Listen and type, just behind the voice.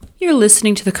You're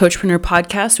listening to the Coachpreneur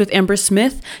podcast with Amber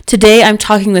Smith. Today I'm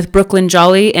talking with Brooklyn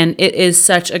Jolley, and it is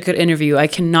such a good interview. I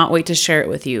cannot wait to share it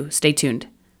with you. Stay tuned.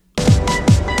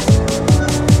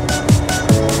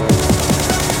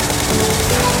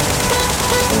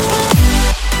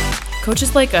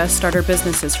 Coaches like us start our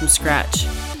businesses from scratch.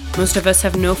 Most of us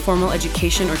have no formal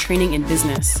education or training in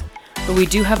business, but we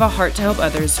do have a heart to help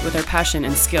others with our passion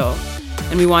and skill,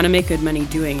 and we want to make good money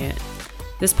doing it.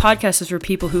 This podcast is for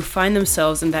people who find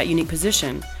themselves in that unique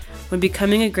position when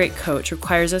becoming a great coach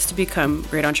requires us to become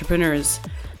great entrepreneurs.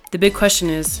 The big question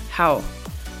is, how?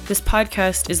 This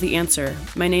podcast is the answer.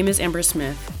 My name is Amber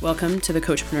Smith. Welcome to the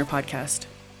Coachpreneur podcast.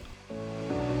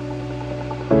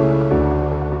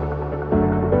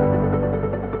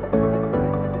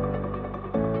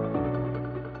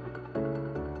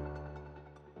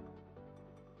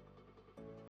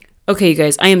 Okay, you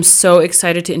guys, I am so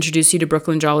excited to introduce you to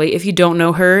Brooklyn Jolley. If you don't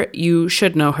know her, you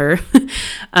should know her.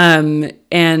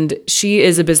 And she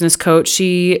is a business coach.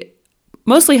 She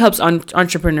mostly helps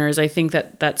entrepreneurs. I think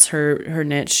that's her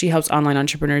niche. She helps online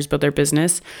entrepreneurs build their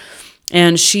business.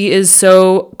 And she is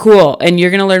so cool. And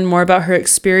you're going to learn more about her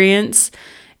experience.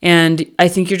 And I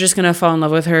think you're just going to fall in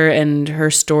love with her and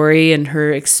her story and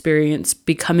her experience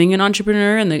becoming an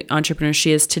entrepreneur and the entrepreneur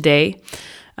she is today.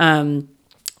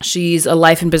 She's a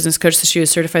life and business coach, so she was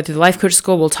certified through the Life Coach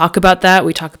School. We'll talk about that.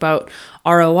 We talk about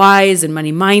ROIs and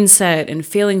money mindset and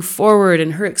failing forward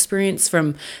and her experience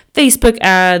from Facebook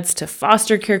ads to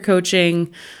foster care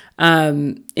coaching,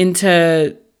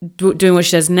 into doing what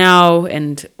she does now.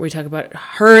 And we talk about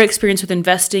her experience with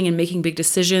investing and making big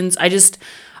decisions. I think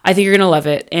you're going to love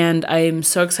it. And I'm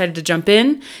so excited to jump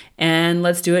in, and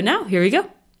let's do it now. Here we go.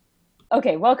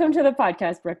 Okay, welcome to the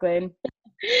podcast, Brooklyn.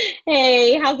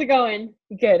 Hey, how's it going?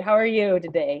 Good. How are you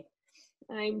today?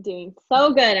 I'm doing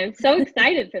so good. I'm so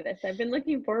excited for this. I've been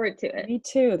looking forward to it. Me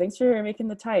too. Thanks for making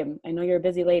the time. I know you're a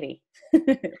busy lady.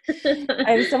 I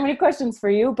have so many questions for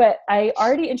you, but I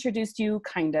already introduced you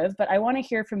kind of, but I want to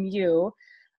hear from you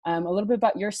a little bit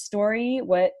about your story,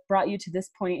 what brought you to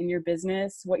this point in your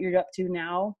business, what you're up to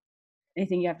now,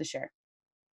 anything you have to share.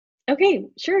 Okay,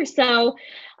 sure. So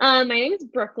my name is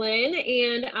Brooklyn,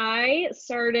 and I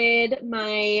started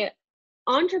my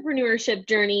entrepreneurship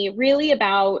journey really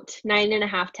about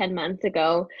 10 months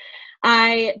ago.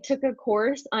 I took a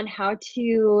course on how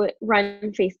to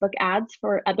run Facebook ads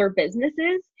for other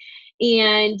businesses,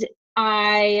 and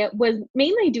I was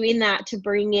mainly doing that to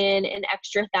bring in an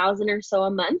extra 1,000 or so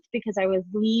a month because I was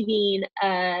leaving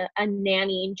a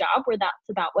nannying job where that's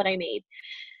about what I made.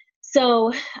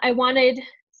 So I wanted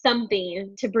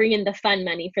something to bring in the fun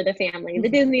money for the family, the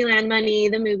Disneyland money,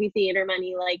 the movie theater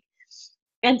money,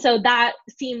 and so that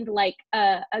seemed like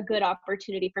a good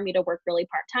opportunity for me to work really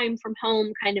part-time from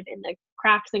home, kind of in the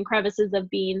cracks and crevices of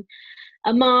being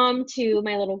a mom to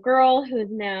my little girl, who is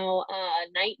now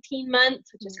 19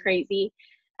 months, which is crazy.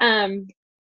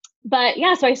 But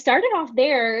yeah, so I started off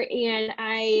there,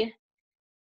 and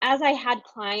as I had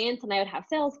clients and I would have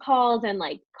sales calls and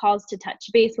calls to touch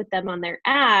base with them on their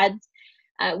ads,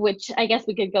 which I guess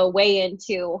we could go way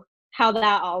into how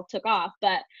that all took off.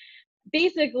 But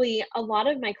basically, a lot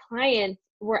of my clients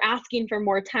were asking for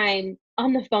more time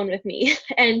on the phone with me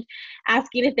and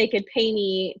asking if they could pay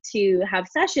me to have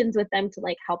sessions with them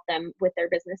to help them with their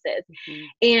businesses. Mm-hmm.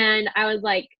 And I was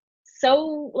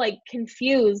so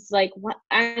confused, what,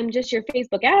 I'm just your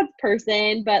Facebook ads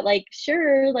person, but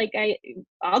sure,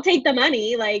 I'll take the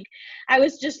money. I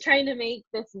was just trying to make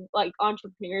this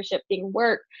entrepreneurship thing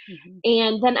work. Mm-hmm.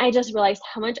 And then I just realized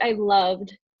how much I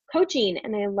loved coaching,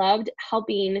 and I loved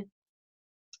helping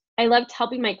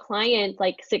my clients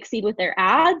succeed with their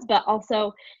ads, but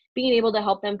also being able to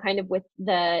help them kind of with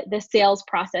the sales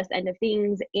process end of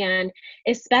things, and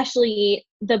especially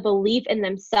the belief in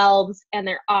themselves and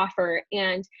their offer,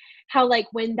 and how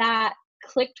when that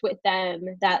clicked with them,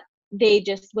 that they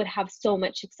just would have so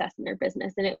much success in their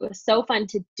business. And it was so fun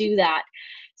to do that.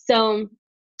 So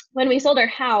when we sold our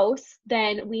house,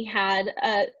 then we had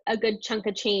a good chunk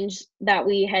of change that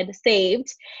we had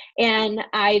saved, and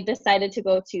I decided to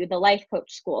go to the Life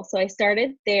Coach School. So I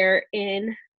started there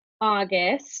in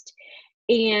August,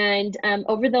 and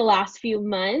over the last few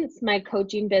months, my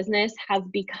coaching business has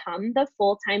become the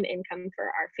full-time income for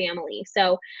our family.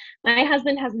 So my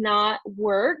husband has not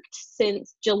worked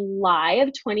since July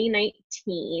of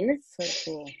 2019.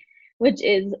 So cool. Which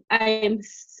is,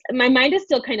 my mind is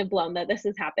still kind of blown that this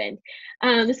has happened.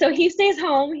 So he stays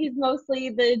home. He's mostly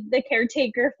the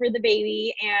caretaker for the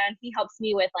baby, and he helps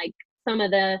me with some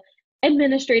of the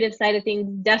administrative side of things,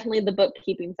 definitely the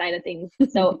bookkeeping side of things.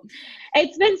 So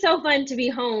it's been so fun to be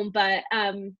home. But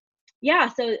yeah,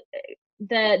 so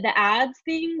the ads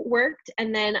thing worked,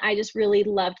 and then I just really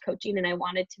loved coaching and I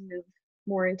wanted to move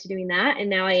more into doing that, and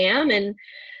now I am, and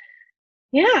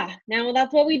yeah, now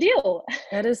that's what we do.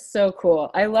 That is so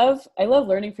cool. I love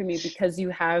learning from you because you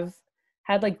have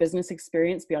had like business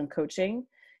experience beyond coaching.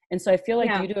 And so I feel like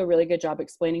Yeah, you do a really good job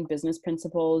explaining business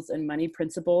principles and money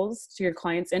principles to your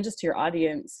clients and just to your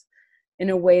audience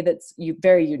in a way that's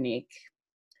very unique.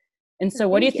 And so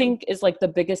what do you thank you. think is like the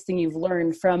biggest thing you've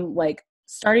learned from like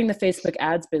starting the Facebook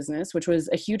ads business, which was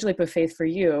a huge leap of faith for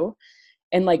you,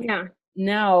 and like Yeah.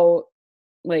 now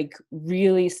like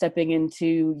really stepping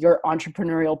into your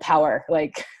entrepreneurial power?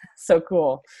 Like so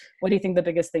cool. What do you think the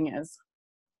biggest thing is?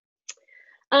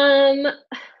 Um,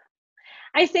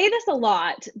 I say this a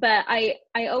lot, but I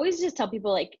always just tell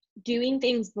people like doing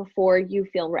things before you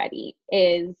feel ready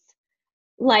is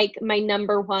like my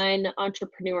number one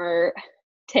entrepreneur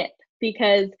tip,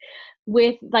 because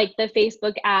with like the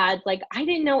Facebook ads, like I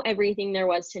didn't know everything there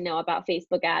was to know about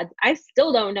Facebook ads. I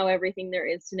still don't know everything there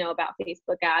is to know about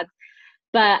Facebook ads,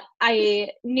 but I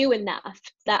knew enough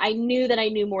that I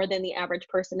knew more than the average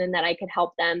person and that I could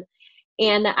help them.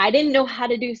 And I didn't know how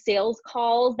to do sales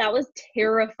calls. That was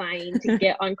terrifying to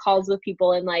get on calls with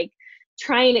people and like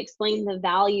try and explain the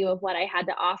value of what I had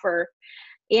to offer.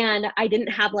 And I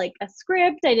didn't have like a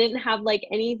script. I didn't have like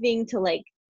anything to like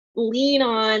lean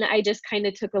on. I just kind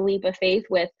of took a leap of faith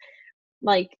with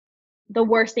like the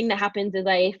worst thing that happens is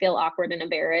I feel awkward and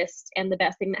embarrassed. And the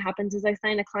best thing that happens is I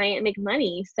sign a client and make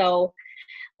money. So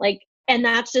like, and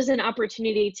that's just an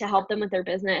opportunity to help them with their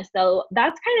business. So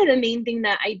that's kind of the main thing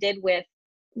that I did with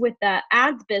the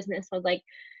ads business, was like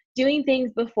doing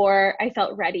things before I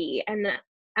felt ready. And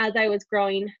as I was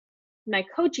growing my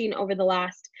coaching over the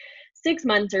last 6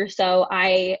 months or so,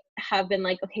 I have been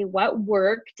like, okay, what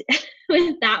worked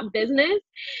with that business?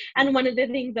 And one of the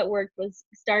things that worked was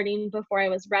starting before I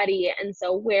was ready. And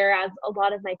so whereas a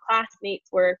lot of my classmates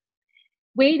were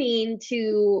waiting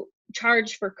to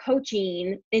charge for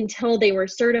coaching until they were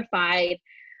certified,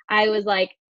 I was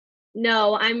like,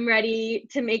 no, I'm ready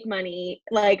to make money.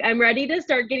 Like, I'm ready to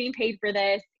start getting paid for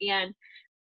this. And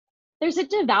there's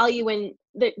such a value when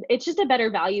it's just a better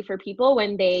value for people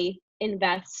when they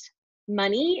invest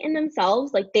money in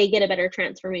themselves. Like, they get a better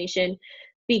transformation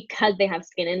because they have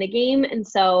skin in the game. And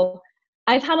so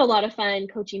I've had a lot of fun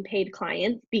coaching paid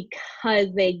clients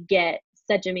because they get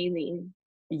such amazing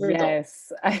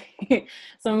results. Yes.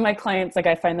 Some of my clients, like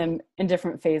I find them in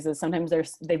different phases. Sometimes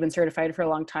they've been certified for a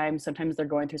long time. Sometimes they're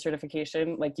going through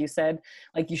certification. Like you said,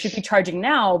 like you should be charging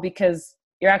now because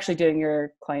you're actually doing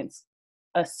your clients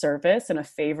a service and a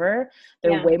favor.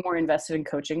 They're Yeah. way more invested in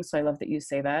coaching. So I love that you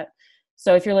say that.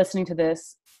 So if you're listening to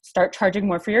this, start charging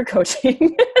more for your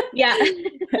coaching Yeah.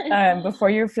 before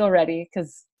you feel ready.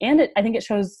 I think it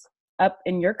shows up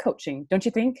in your coaching. Don't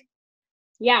you think?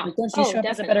 Yeah. Like, don't you Oh, show up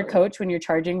as a better definitely. coach when you're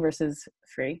charging versus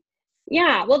free?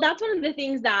 Yeah, well, that's one of the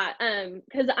things that,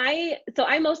 because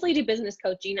I mostly do business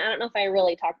coaching. I don't know if I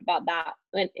really talked about that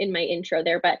in my intro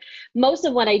there, but most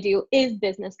of what I do is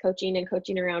business coaching and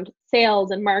coaching around sales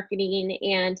and marketing.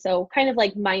 And so kind of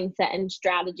like mindset and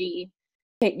strategy.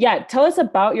 Okay, yeah, tell us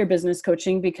about your business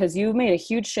coaching because you made a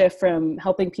huge shift from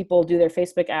helping people do their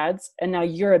Facebook ads and now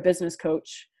you're a business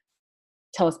coach.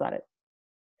 Tell us about it.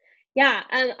 Yeah,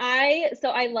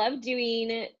 I love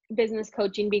doing business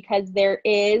coaching because there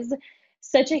is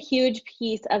such a huge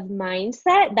piece of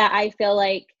mindset that I feel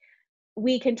like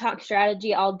we can talk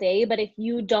strategy all day, but if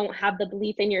you don't have the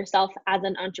belief in yourself as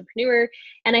an entrepreneur,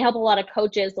 and I help a lot of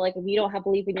coaches, like if you don't have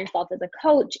belief in yourself as a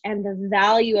coach and the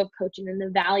value of coaching and the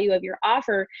value of your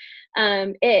offer,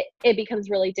 it becomes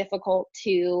really difficult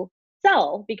to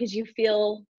sell because you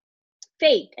feel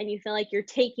fake and you feel like you're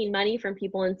taking money from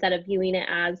people instead of viewing it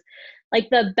as like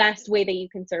the best way that you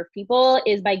can serve people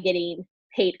is by getting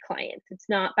paid clients. It's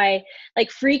not by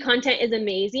like free content is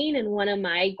amazing. And one of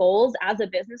my goals as a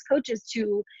business coach is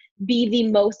to be the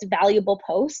most valuable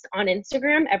post on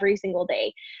Instagram every single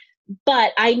day.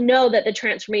 But I know that the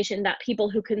transformation that people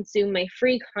who consume my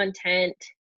free content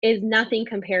is nothing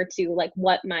compared to like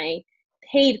what my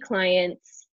paid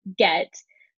clients get,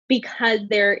 because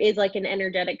there is like an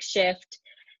energetic shift,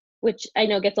 which I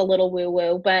know gets a little woo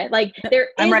woo, but like there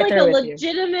I'm is right like there a with you.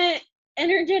 legitimate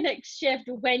energetic shift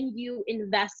when you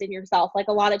invest in yourself. Like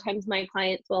a lot of times my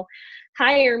clients will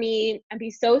hire me and be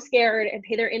so scared and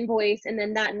pay their invoice. And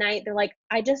then that night they're like,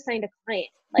 I just signed a client.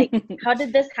 Like, how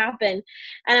did this happen?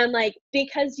 And I'm like,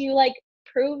 because you like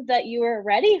proved that you were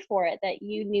ready for it, that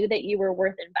you knew that you were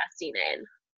worth investing in.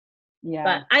 But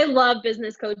Yeah. I love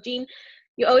business coaching.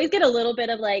 You always get a little bit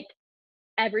of like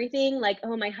everything, like,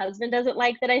 oh, my husband doesn't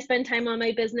like that I spend time on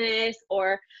my business,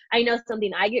 or I know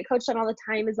something I get coached on all the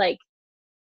time is like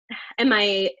am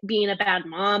I being a bad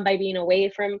mom by being away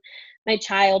from my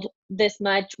child this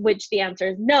much? Which the answer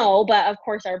is no, but of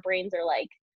course our brains are like,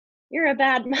 you're a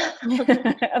bad mom.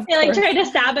 Of They like course. try to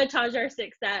sabotage our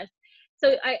success.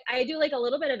 So I do like a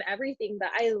little bit of everything, but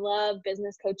I love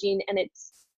business coaching, and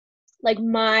it's like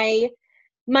my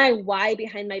why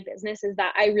behind my business is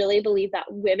that I really believe that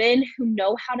women who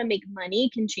know how to make money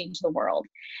can change the world.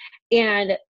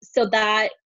 And so that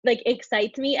like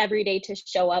excites me every day to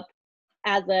show up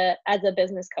as a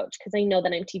business coach, because I know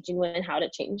that I'm teaching women how to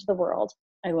change the world.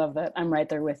 I love that. I'm right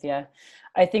there with you.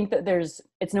 I think that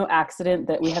it's no accident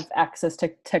that we have access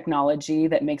to technology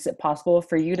that makes it possible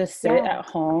for you to sit Yeah. at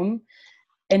home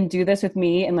and do this with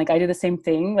me. And like, I do the same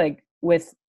thing, like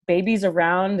with babies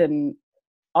around and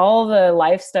all the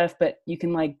life stuff, but you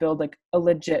can like build like a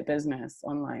legit business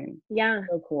online. Yeah.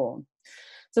 So cool.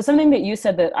 So something that you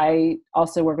said that I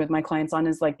also work with my clients on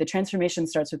is like the transformation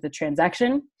starts with the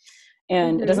transaction,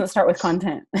 and it Mhm. doesn't start with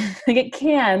content. Like it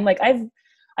can, like I've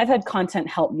had content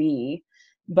help me,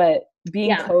 but being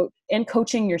Yeah. coach and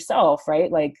coaching yourself,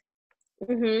 right? Like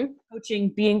Mhm. coaching,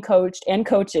 being coached and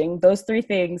coaching, those three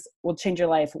things will change your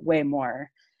life way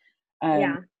more. Um,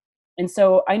 Yeah. and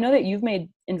so I know that you've made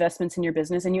investments in your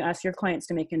business and you ask your clients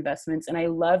to make investments. And I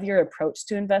love your approach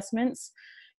to investments.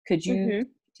 Could you Mhm.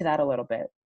 speak to that a little bit?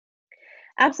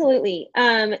 Absolutely.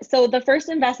 So the first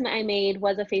investment I made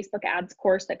was a Facebook ads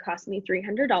course that cost me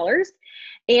 $300,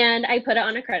 and I put it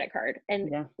on a credit card. And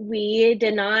Yeah. we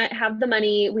did not have the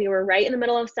money. We were right in the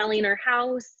middle of selling our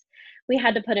house. We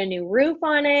had to put a new roof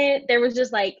on it. There was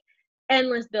just like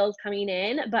endless bills coming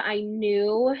in, but I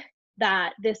knew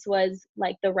that this was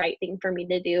like the right thing for me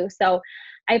to do. So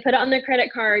I put it on the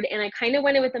credit card, and I kind of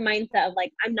went in with the mindset of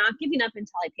like, I'm not giving up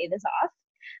until I pay this off.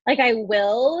 Like I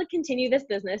will continue this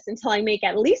business until I make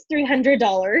at least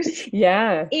 $300.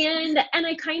 Yeah. And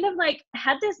I kind of like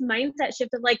had this mindset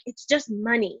shift of like, it's just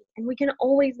money and we can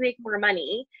always make more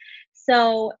money.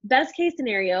 So best case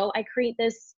scenario, I create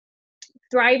this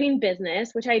thriving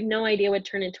business, which I had no idea would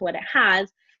turn into what it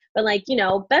has. But like,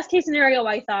 best case scenario,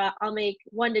 I thought I'll make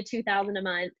 1 to 2,000 a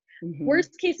month. Mm-hmm.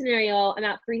 Worst case scenario, I'm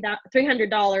at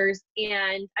 $300,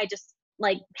 and I just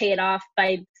like pay it off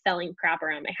by selling crap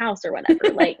around my house or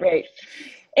whatever. Like Right.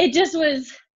 it just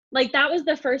was like that was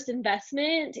the first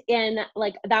investment, and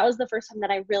like that was the first time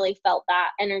that I really felt that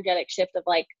energetic shift of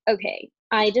like, okay,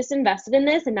 I just invested in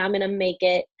this and now I'm going to make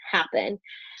it happen.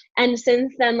 And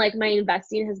since then, like my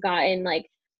investing has gotten like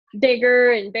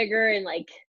bigger and bigger. And like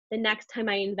the next time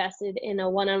I invested in a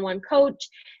one-on-one coach,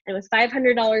 and it was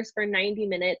 $500 for 90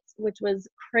 minutes, which was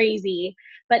crazy.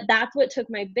 But that's what took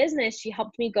my business. She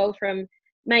helped me go from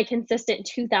my consistent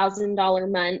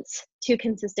 $2,000 months to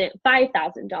consistent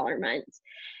 $5,000 months.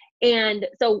 And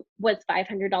so was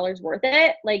 $500 worth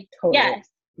it? Like, Totally. yes,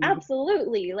 Mhm.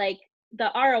 absolutely. Like the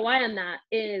ROI on that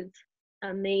is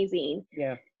amazing.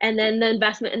 Yeah. And then the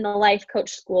investment in the life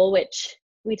coach school, which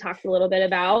we talked a little bit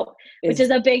about, which Is is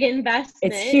a big It's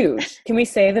investment. huge. Can we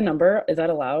say the number? Is that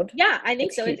allowed? Yeah, I think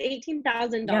It's so. It's huge. Yeah,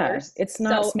 $18,000. it's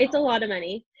not So it's a small. lot of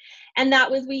money. And that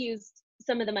was, we used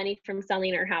some of the money from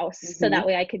selling our house so Hmm. that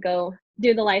way I could go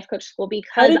do the life coach school, How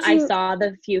because did I you? saw the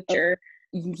Oh, future.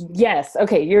 yes.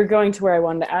 Okay, you're going to where I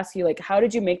wanted to ask you. Like, how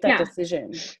did you make that Yeah.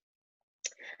 decision?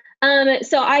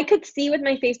 So I could see with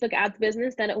my Facebook ads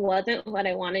business that it wasn't what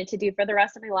I wanted to do for the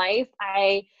rest of my life.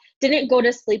 I didn't go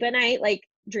to sleep at night like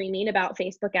dreaming about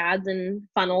Facebook ads and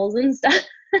funnels and stuff.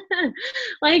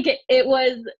 Like it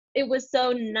was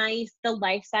so nice. The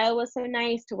lifestyle was so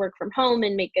nice to work from home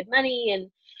and make good money and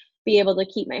be able to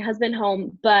keep my husband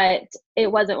home, but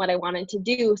it wasn't what I wanted to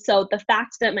do. So the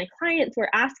fact that my clients were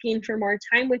asking for more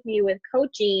time with me with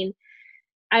coaching,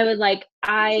 I was like,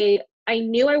 I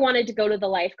knew I wanted to go to the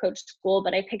life coach school,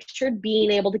 but I pictured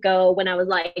being able to go when I was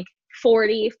like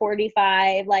 40,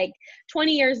 45, like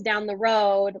 20 years down the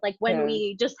road, like when Yeah.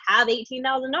 we just have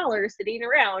 $18,000 sitting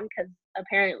around, because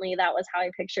apparently that was how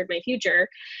I pictured my future.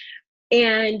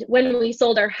 And when we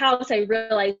sold our house, I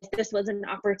realized this was an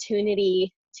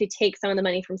opportunity to take some of the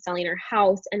money from selling our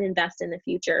house and invest in the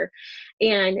future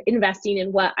and investing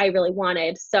in what I really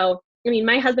wanted. So, I mean,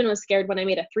 my husband was scared when I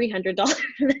made a $300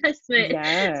 investment.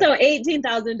 Yeah. So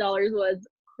 $18,000 was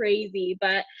crazy,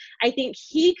 but I think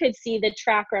he could see the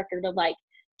track record of like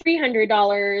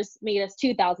 $300 made us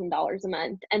 $2,000 a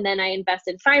month. And then I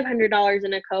invested $500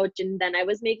 in a coach, and then I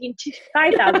was making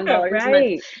 $5,000 a month.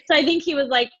 Right. So I think he was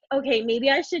like, okay, maybe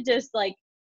I should just like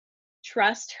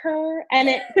trust her.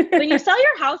 And when you sell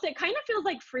your house, it kind of feels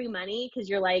like free money because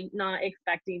you're like not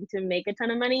expecting to make a ton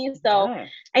of money. So Yeah.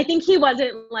 I think he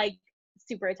wasn't like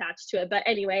super attached to it. But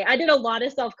anyway, I did a lot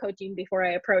of self coaching before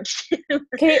I approached him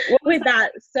Okay. What was with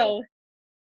that? that. So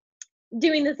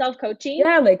Doing the self-coaching?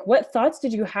 Yeah, like what thoughts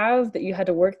did you have that you had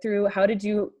to work through? How did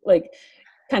you like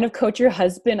kind of coach your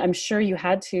husband? I'm sure you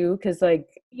had to, because like,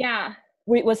 Yeah.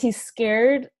 wait, was he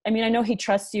scared? I mean, I know he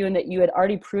trusts you and that you had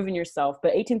already proven yourself,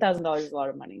 but $18,000 is a lot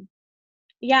of money.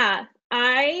 Yeah.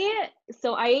 I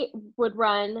would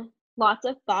run lots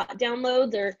of thought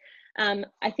downloads or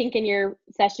I think in your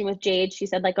session with Jade, she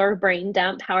said like or brain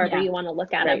dump, however Yeah, you want to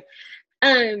look at them.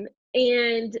 right.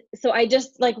 And so I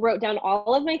just like wrote down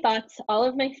all of my thoughts, all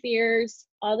of my fears,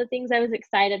 all the things I was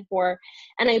excited for.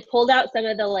 And I pulled out some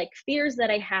of the like fears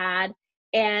that I had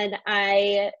and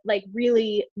I like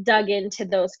really dug into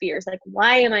those fears. Like,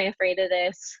 why am I afraid of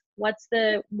this? What's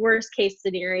the worst case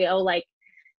scenario? Like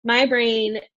my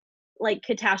brain like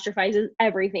catastrophizes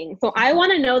everything. So I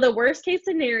want to know the worst case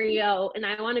scenario and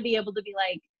I want to be able to be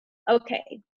like,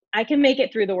 okay, I can make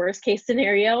it through the worst case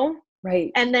scenario.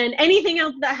 Right. And then anything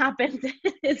else that happens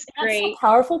is That's so great.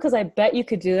 powerful because I bet you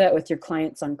could do that with your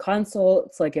clients on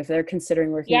consults, like if they're considering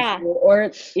working with Yeah. you,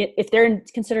 or if they're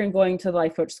considering going to the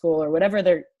life coach school or whatever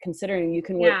they're considering, you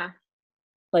can work Yeah.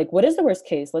 like, what is the worst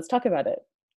case? Let's talk about it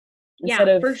instead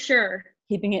Yeah, of for sure.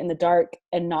 keeping it in the dark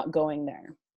and not going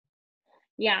there.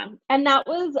 Yeah. And that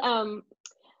was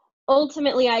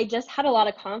ultimately I just had a lot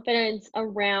of confidence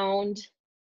around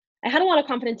I had a lot of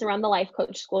confidence around the life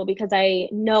coach school because I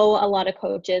know a lot of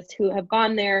coaches who have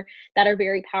gone there that are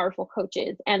very powerful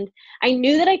coaches. And I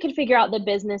knew that I could figure out the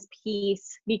business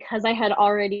piece because I had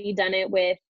already done it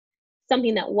with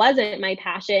something that wasn't my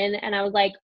passion. And I was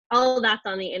like, oh, that's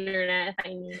on the internet if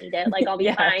I need it. Like, I'll be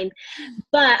Yeah. fine.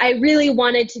 But I really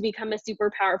wanted to become a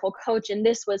super powerful coach. And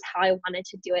this was how I wanted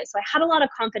to do it. So I had a lot of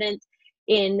confidence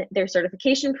in their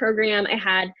certification program. I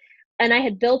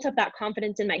had built up that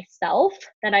confidence in myself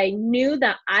that I knew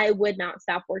that I would not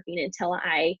stop working until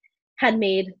I had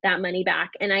made that money back.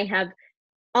 And I have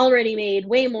already made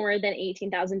way more than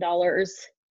 $18,000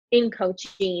 in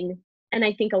coaching. And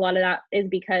I think a lot of that is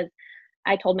because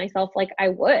I told myself like I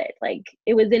would. Like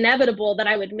it was inevitable that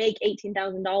I would make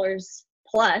 $18,000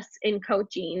 plus in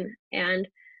coaching. And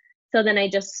so then I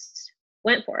just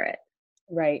went for it.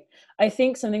 Right. I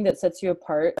think something that sets you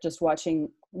apart, just watching,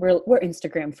 we're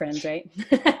Instagram friends, right?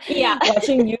 Yeah.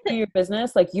 Watching you do your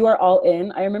business, like you are all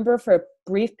in. I remember for a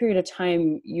brief period of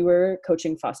time, you were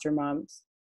coaching foster moms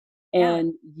Yeah.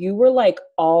 and you were like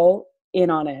all in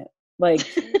on it. Like,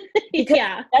 because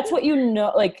Yeah. that's what you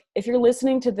know. Like, if you're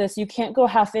listening to this, you can't go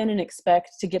half in and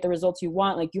expect to get the results you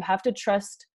want. Like, you have to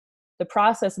trust the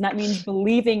process. And that means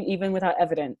believing even without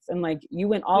evidence. And like, you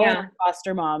went all in Yeah. on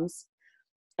foster moms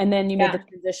and then you made the Yeah.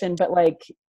 transition. But like,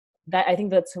 that I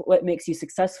think that's what makes you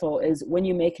successful is when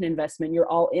you make an investment, you're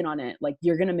all in on it. Like,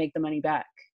 you're going to make the money back.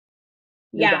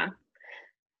 You're done. Yeah.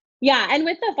 Yeah, and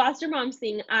with the foster moms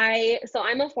thing,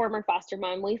 I'm a former foster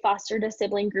mom. We fostered a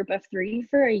sibling group of 3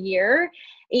 for a year,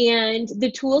 and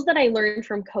the tools that I learned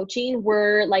from coaching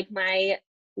were like my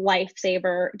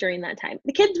lifesaver during that time.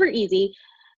 The kids were easy,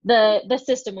 the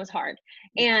system was hard.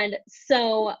 And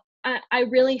so I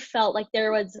really felt like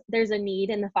there's a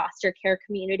need in the foster care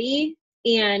community.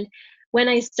 And when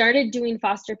I started doing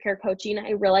foster care coaching,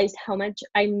 I realized how much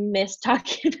I miss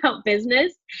talking about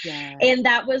business. Yeah. And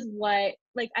that was what,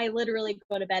 like, I literally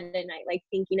go to bed at night, like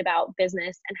thinking about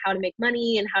business and how to make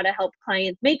money and how to help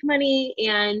clients make money.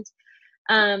 And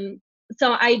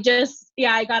so I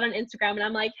got on Instagram and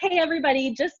I'm like, hey,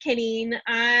 everybody, just kidding.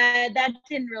 That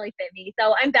didn't really fit me.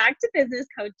 So I'm back to business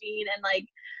coaching. And like,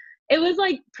 it was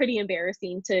like pretty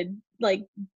embarrassing to like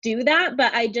do that.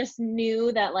 But I just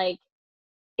knew that like,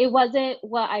 it wasn't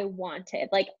what I wanted.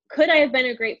 Like, could I have been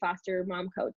a great foster mom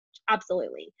coach?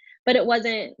 Absolutely. But it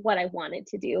wasn't what I wanted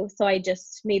to do. So I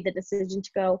just made the decision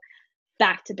to go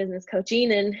back to business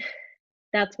coaching and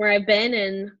that's where I've been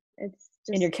and it's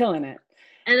And you're just killing it.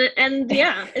 and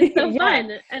yeah, it's so Yeah.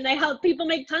 fun and I help people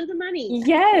make tons of money.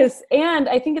 Yes. And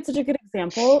I think it's such a good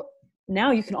example. Now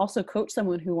you can also coach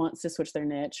someone who wants to switch their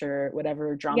niche or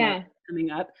whatever drama Yeah. coming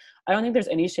up. I don't think there's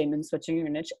any shame in switching your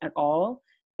niche at all,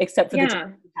 except for the Yeah.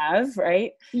 time you have,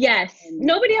 right? Yes. And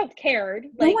Nobody else cared.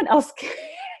 no one else can.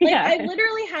 Like Yeah. I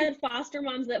literally had foster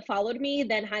moms that followed me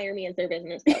then hire me as their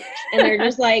business coach. And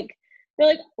they're like,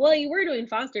 well, you were doing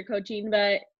foster coaching,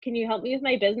 but can you help me with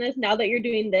my business now that you're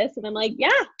doing this? And I'm like, yeah,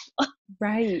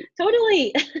 Right.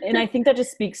 totally. And I think that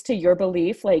just speaks to your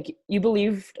belief. Like you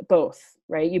believed both,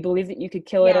 right? You believe that you could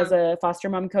kill it as Yeah. a foster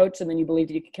mom coach, and then you believe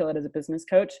that you could kill it as a business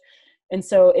coach. And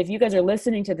so if you guys are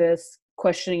listening to this,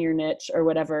 questioning your niche or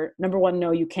whatever, number one, no,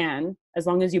 you can, as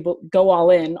long as you go all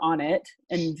in on it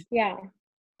and Yeah.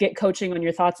 get coaching on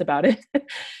your thoughts about it. But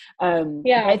I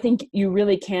Yeah. think you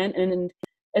really can. And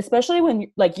especially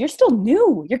when like, you're still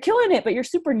new, you're killing it, but you're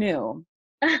super new.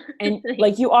 And like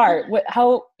Thanks. you are,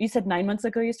 how you said 9 months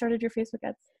ago you started your Facebook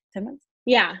ads? 10 months?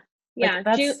 Yeah. Like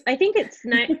Yeah. June, that's I think it's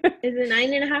is it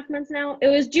 9.5 months now? It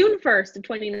was June 1st of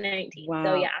 2019. So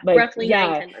wow. yeah, Like, roughly nine,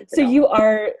 yeah. 10 months So ago. you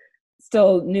are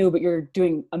still new, but you're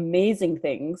doing amazing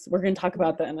things. We're going to talk Mhm.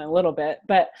 about that in a little bit.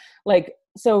 But like,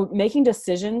 so making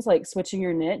decisions, like switching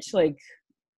your niche, like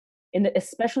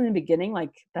especially in the beginning,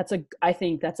 like I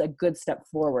think that's a good step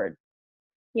forward.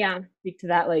 Yeah. Speak to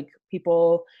that, like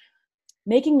people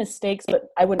making mistakes, but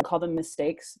I wouldn't call them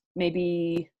mistakes.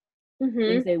 Maybe things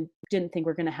Hmm. they didn't think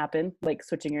were going to happen, like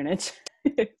switching your niche.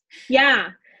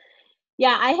 Yeah.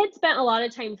 Yeah, I had spent a lot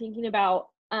of time thinking about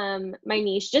my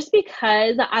niche just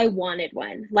because I wanted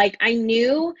one. Like I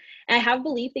knew I have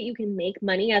belief that you can make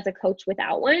money as a coach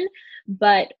without one,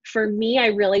 but for me I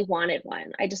really wanted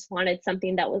one. I just wanted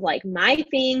something that was like my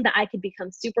thing that I could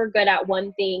become super good at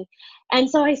one thing. And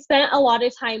so I spent a lot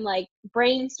of time like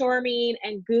brainstorming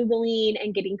and googling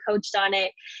and getting coached on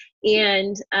it.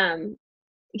 And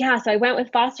yeah, so I went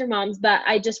with foster moms, but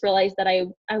I just realized that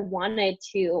I wanted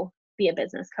to be a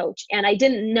business coach. And I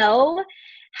didn't know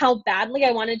how badly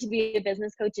I wanted to be a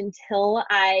business coach until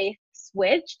I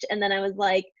switched. And then I was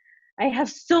like, I have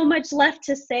so much left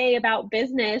to say about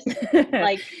business.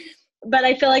 Like, but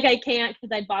I feel like I can't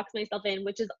because I box myself in,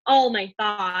 which is all my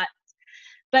thoughts.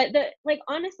 But like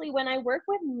honestly, when I work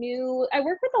with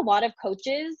a lot of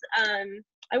coaches.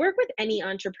 I work with any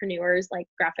entrepreneurs like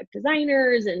graphic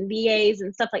designers and VAs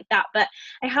and stuff like that. But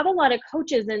I have a lot of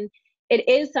coaches, and it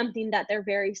is something that they're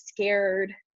very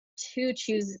scared to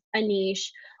choose a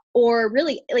niche, or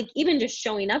really like even just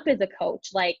showing up as a coach.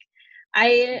 Like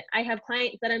I have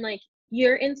clients that I'm like,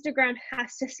 your Instagram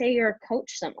has to say you're a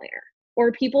coach somewhere,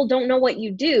 or people don't know what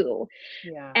you do.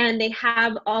 Yeah, And they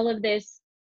have all of this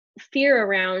fear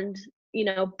around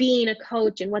being a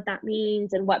coach and what that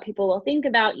means and what people will think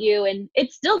about you. And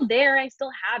it's still there, I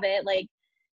still have it. Like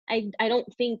I don't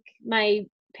think my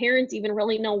parents even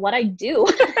really know what I do.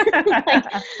 Like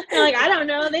they're like, I don't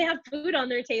know, they have food on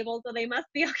their table so they must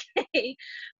be okay.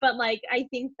 But like I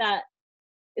think that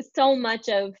so much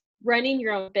of running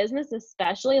your own business,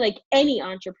 especially like any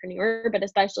entrepreneur, but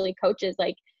especially coaches,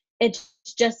 like it's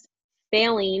just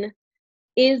failing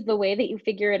is the way that you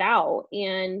figure it out.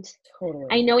 And I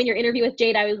totally. know in your interview with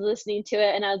Jade, I was listening to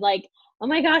it and I was like, oh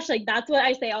my gosh, like that's what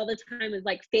I say all the time is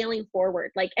like failing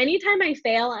forward. Like anytime I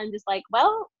fail, I'm just like,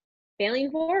 well,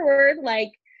 failing forward. Like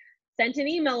sent an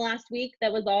email last week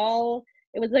that was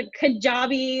it was a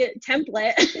Kajabi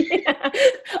template. Yeah.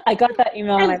 I got that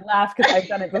email and And I laughed because I've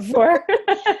done it before.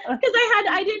 because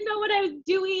I didn't know what I was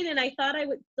doing and I thought I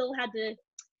would still had to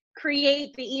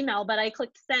create the email, but I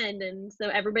clicked send, and so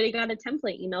everybody got a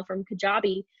template email from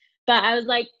Kajabi. But I was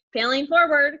like failing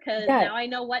forward because Yeah, now I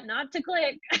know what not to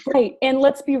click. right. And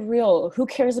let's be real. Who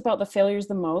cares about the failures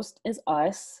the most is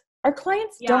us. Our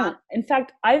clients Yeah, don't. In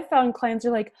fact, I've found clients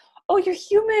are like, oh, you're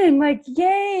human. Like,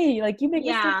 yay. Like, you make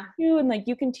mistakes yeah, too. And like,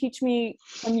 you can teach me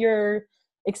from your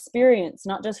experience,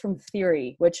 not just from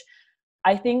theory, which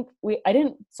I think I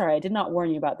did not warn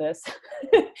you about this.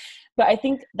 But I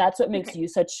think that's what makes okay, you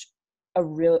such a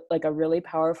really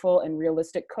powerful and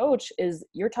realistic coach is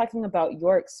you're talking about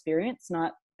your experience,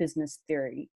 not business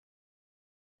theory.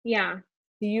 yeah.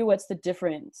 To you, what's the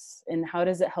difference and how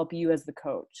does it help you as the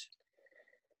coach?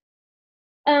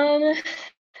 Um,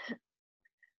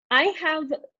 I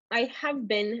have I have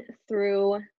been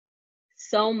through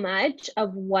so much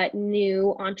of what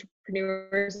new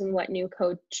entrepreneurs and what new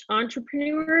coach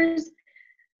entrepreneurs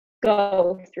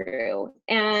go through.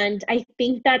 And I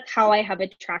think that's how I have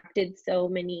attracted so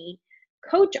many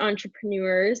coach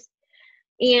entrepreneurs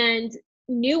and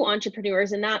new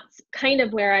entrepreneurs. And that's kind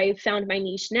of where I found my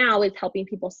niche now, is helping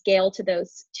people scale to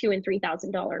those $2,000 and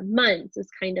 $3,000 months is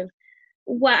kind of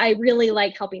what I really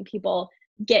like helping people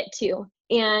get to.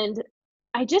 And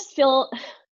I just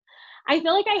I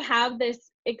feel like I have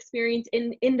this experience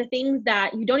in the things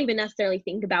that you don't even necessarily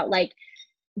think about, like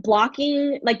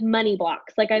blocking, like money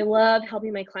blocks. Like I love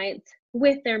helping my clients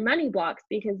with their money blocks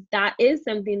because that is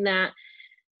something that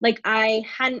like I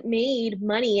hadn't made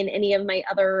money in any of my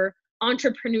other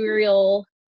entrepreneurial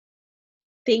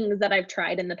things that I've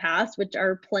tried in the past, which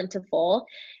are plentiful.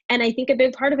 And I think a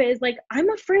big part of it is like I'm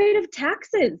afraid of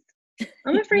taxes.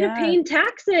 I'm afraid of Yeah. paying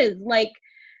taxes. Like,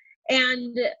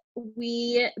 and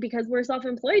because we're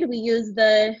self-employed, we use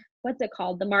what's it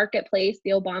called? The marketplace,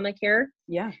 the Obamacare.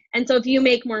 Yeah. And so if you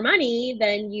make more money,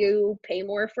 then you pay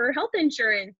more for health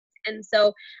insurance. And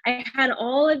so I had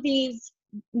all of these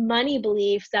money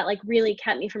beliefs that like really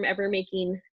kept me from ever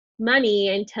making money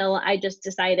until I just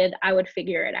decided I would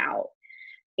figure it out.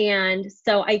 And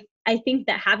so I think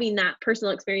that having that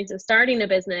personal experience of starting a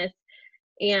business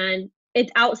and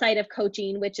it's outside of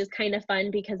coaching, which is kind of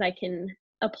fun because I can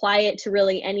apply it to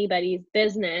really anybody's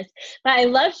business. But I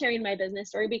love sharing my business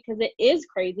story because it is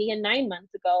crazy. And 9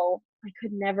 months ago, I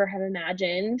could never have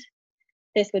imagined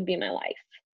this would be my life.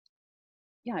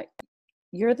 Yeah.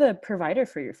 You're the provider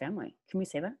for your family. Can we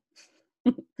say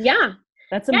that? Yeah.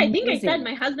 That's Yeah, amazing. I think I said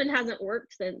my husband hasn't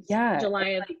worked since July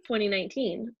of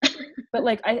 2019. But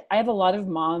like, I have a lot of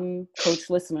mom coach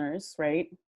listeners, right?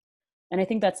 And I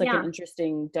think that's like an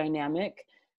interesting dynamic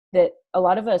that a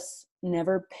lot of us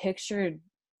never pictured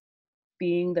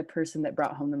being the person that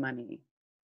brought home the money.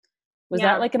 Was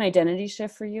that like an identity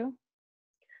shift for you?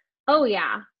 Oh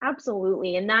yeah,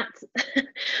 absolutely. And that's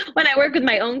when I work with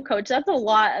my own coach, that's a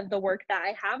lot of the work that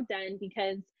I have done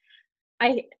because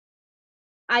I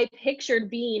I pictured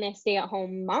being a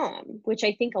stay-at-home mom, which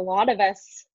I think a lot of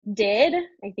us did.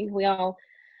 I think we all,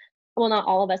 well, not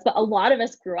all of us, but a lot of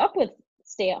us grew up with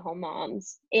stay-at-home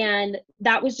moms. And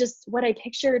that was just what I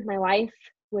pictured my life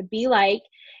would be like.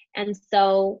 And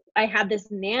so I had this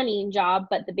nannying job,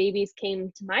 but the babies came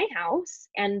to my house.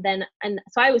 And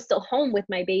so I was still home with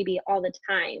my baby all the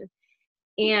time.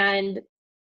 And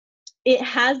it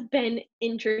has been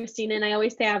interesting. And I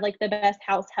always say I have like the best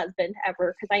house husband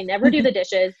ever because I never do the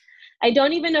dishes. I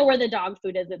don't even know where the dog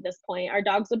food is at this point. Our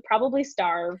dogs would probably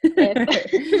starve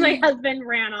if my husband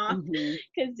ran off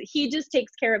because he just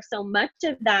takes care of so much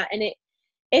of that. And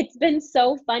it's been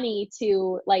so funny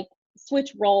to like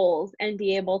switch roles and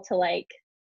be able to like,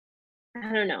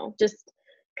 I don't know, just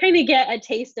kind of get a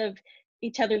taste of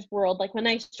each other's world. Like when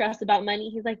I stress about money,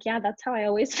 he's like, yeah, that's how I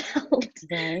always felt.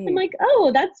 Right. I'm like,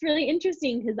 oh, that's really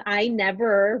interesting because I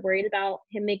never worried about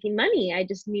him making money. I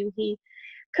just knew he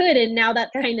could. And now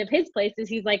that's kind of his place is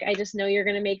he's like, I just know you're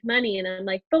going to make money. And I'm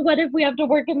like, but what if we have to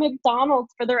work at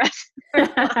McDonald's for the rest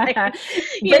of our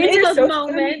life? You know, in those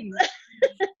moments.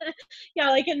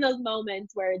 Yeah, like in those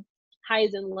moments where it's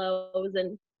highs and lows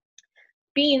and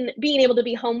being able to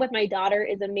be home with my daughter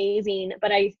is amazing,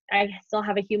 but I still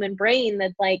have a human brain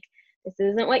that's like, this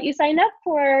isn't what you signed up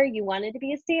for. You wanted to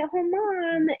be a stay-at-home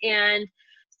mom. And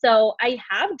so I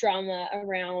have drama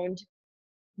around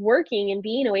working and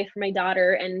being away from my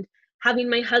daughter and having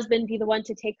my husband be the one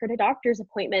to take her to doctor's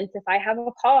appointments if I have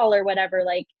a call or whatever.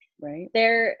 Like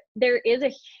there is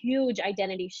a huge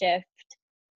identity shift.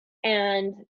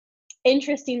 And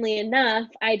interestingly enough,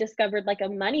 I discovered like a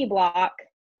money block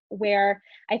where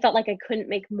I felt like I couldn't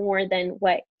make more than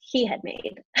what he had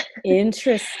made.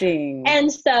 Interesting.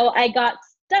 And so I got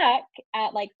stuck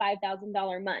at like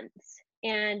 $5,000 months.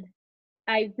 And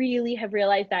I really have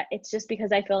realized that it's just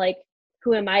because I feel like,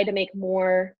 who am I to make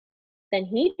more than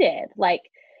he did? Like,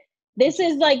 this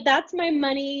is like, that's my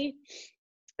money.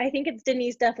 I think it's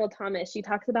Denise Duffield Thomas. She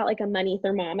talks about like a money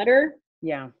thermometer.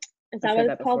 Yeah. Is that what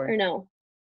it's called? Or no?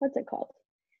 What's it called?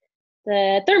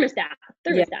 The thermostat,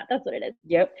 yep. That's what it is.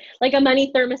 Yep. Like a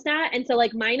money thermostat. And so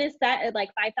like mine is set at like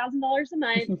 $5,000 a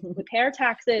month. We pay our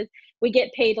taxes. We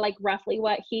get paid like roughly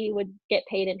what he would get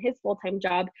paid in his full-time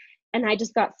job. And I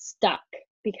just got stuck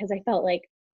because I felt like,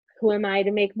 who am I to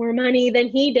make more money than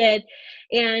he did?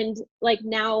 And like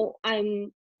now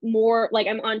I'm more like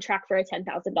I'm on track for a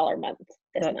 $10,000 month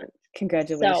this month.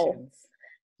 Congratulations. So,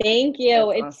 thank you.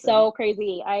 That's it's awesome. So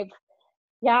crazy. I've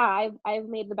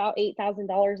made about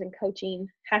 $8,000 in coaching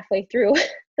halfway through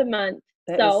the month.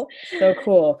 That is so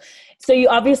cool. So you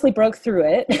obviously broke through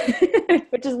it,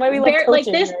 which is why we love coaching. Like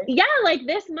this, right? Yeah, like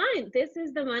this month. This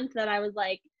is the month that I was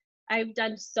like, I've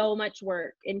done so much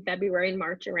work in February and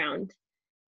March around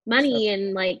money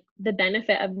and like the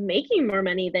benefit of making more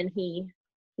money than he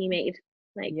made.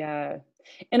 Like, yeah.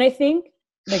 And I think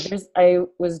like I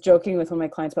was joking with one of my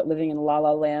clients about living in la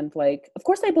la land. Like, of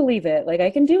course I believe it. Like I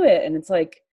can do it. And it's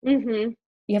like, you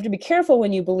have to be careful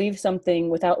when you believe something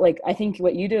without like, I think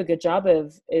what you do a good job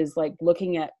of is like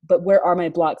looking at, but where are my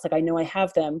blocks? Like, I know I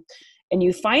have them and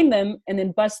you find them and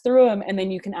then bust through them. And then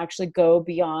you can actually go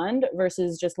beyond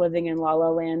versus just living in la la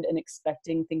land and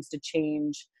expecting things to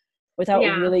change without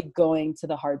really going to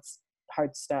the hard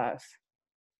stuff.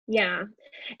 Yeah.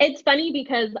 It's funny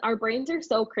because our brains are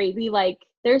so crazy. Like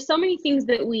there's so many things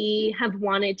that we have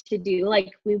wanted to do.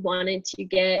 Like we wanted to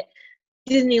get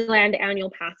Disneyland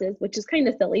annual passes, which is kind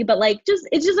of silly, but like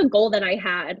it's just a goal that I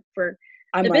had for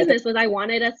the business was I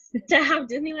wanted us to have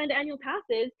Disneyland annual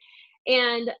passes.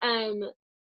 And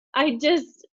I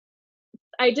just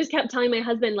kept telling my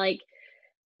husband, like,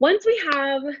 once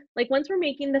we're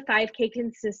making the 5K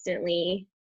consistently,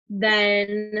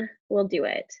 then we'll do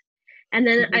it. And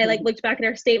then I like looked back at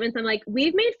our statements. I'm like,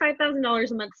 we've made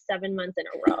 $5,000 a month, 7 months in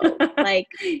a row. Like,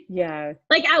 yeah.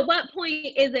 Like at what point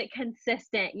is it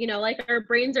consistent? You know, like our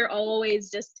brains are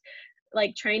always just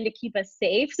like trying to keep us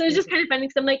safe. So it's just kind of funny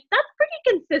because I'm like, that's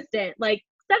pretty consistent, like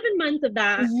 7 months of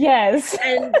that. Yes.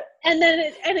 And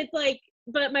then it's like,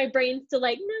 but my brain's still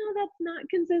like, no, that's not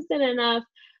consistent enough.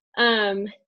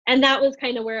 And that was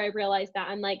kind of where I realized that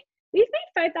I'm like, we've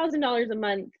made $5,000 a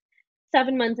month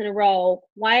 7 months in a row.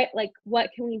 Why, like, what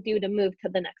can we do to move to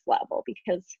the next level?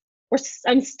 Because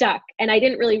I'm stuck. And I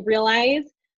didn't really realize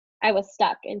I was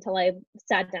stuck until I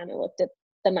sat down and looked at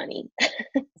the money.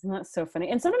 Isn't that so funny?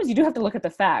 And sometimes you do have to look at the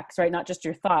facts, right? Not just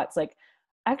your thoughts. Like,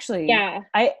 actually, Yeah.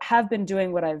 I have been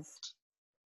doing what I've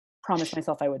promised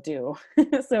myself I would do.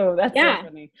 So that's so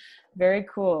funny. Very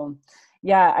cool.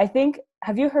 Yeah, I think,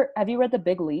 have you read The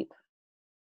Big Leap?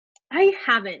 I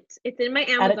haven't. It's in my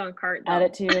Amazon cart, though. Add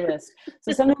it to your list.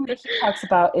 So something that he talks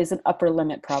about is an upper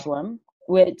limit problem,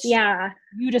 which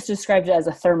you just described it as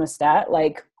a thermostat.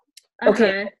 Like,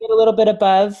 okay, get a little bit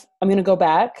above, I'm going to go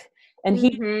back. And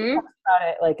he talks about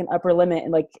it like an upper limit.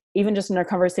 And like, even just in our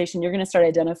conversation, you're going to start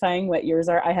identifying what yours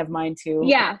are. I have mine too.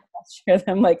 Yeah. I'll share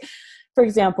them. Like, for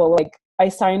example, like I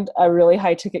signed a really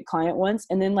high ticket client once.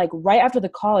 And then like right after the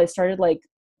call, I started like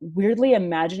weirdly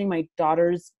imagining my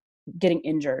daughters getting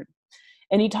injured.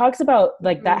 And he talks about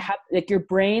like that, like your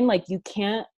brain, like you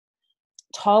can't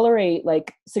tolerate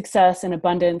like success and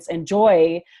abundance and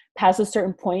joy past a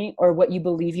certain point or what you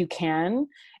believe you can.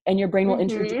 And your brain will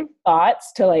introduce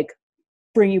thoughts to like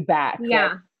bring you back. Yeah.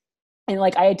 Right? And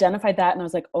like, I identified that and I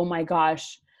was like, oh my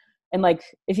gosh. And like,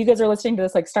 if you guys are listening to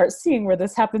this, like start seeing where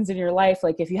this happens in your life.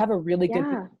 Like if you have a really good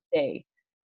day,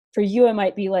 for you, it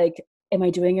might be like, am I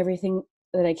doing everything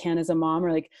that I can as a mom?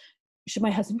 Or like, should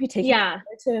my husband be taking her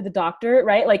to the doctor?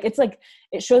 Right? Like, it's like,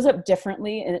 it shows up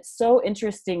differently. And it's so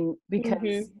interesting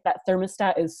because that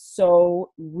thermostat is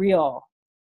so real.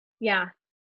 Yeah.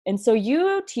 And so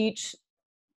you teach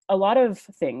a lot of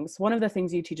things. One of the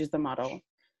things you teach is the model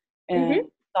and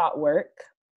thought work.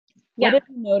 What have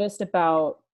you noticed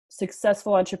about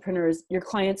successful entrepreneurs, your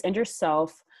clients and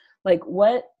yourself? Like,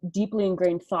 what deeply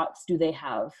ingrained thoughts do they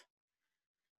have?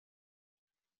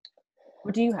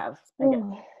 What do you have?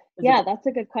 Yeah, that's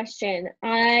a good question.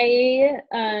 I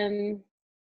have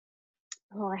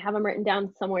them written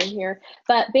down somewhere here.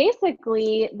 But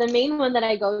basically, the main one that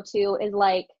I go to is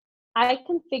like, I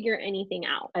can figure anything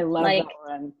out. I love that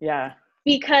one. Yeah.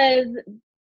 Because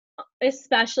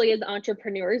especially as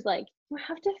entrepreneurs, like you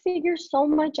have to figure so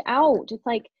much out. It's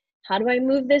like, how do I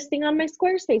move this thing on my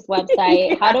Squarespace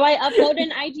website? How do I upload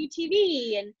an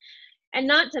IGTV? And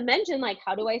not to mention, like,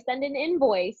 how do I send an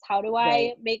invoice? How do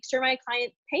I make sure my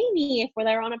clients pay me if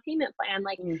they're on a payment plan?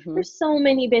 Like, there's so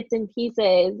many bits and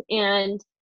pieces. And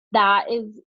that is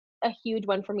a huge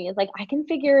one for me, is like, I can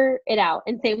figure it out.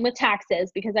 And same with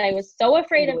taxes, because I was so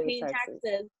afraid of paying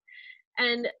taxes.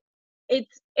 And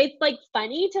it's like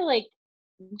funny to like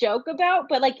joke about,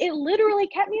 but like it literally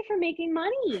kept me from making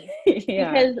money.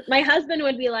 Because my husband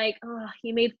would be like, oh,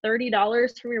 you made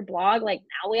 $30 from your blog, like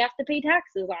now we have to pay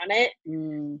taxes on it.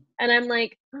 And I'm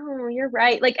like, oh, you're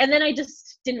right. Like, and then I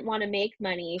just didn't want to make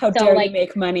money. How dare you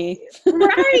make money?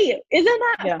 Right. Isn't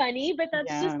that funny? But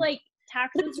that's just like,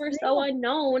 taxes were so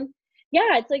unknown.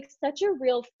 Yeah, it's like such a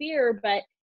real fear, but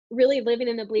really living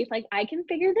in the belief, like, I can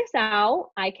figure this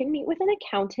out. I can meet with an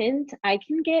accountant. I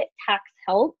can get tax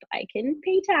help. I can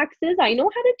pay taxes. I know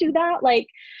how to do that. Like,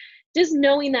 just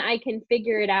knowing that I can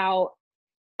figure it out.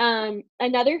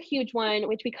 Another huge one,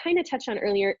 which we kind of touched on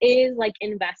earlier, is like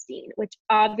investing, which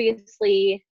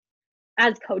obviously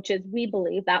as coaches, we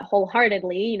believe that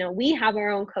wholeheartedly. You know, we have our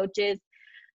own coaches.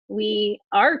 We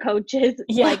are coaches.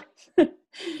 Like,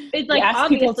 it's like,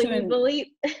 obviously we believe.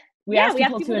 We ask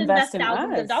people to invest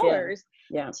thousands of dollars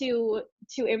to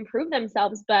improve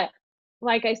themselves. But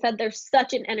like I said, there's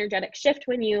such an energetic shift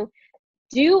when you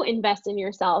do invest in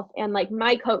yourself. And like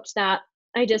my coach that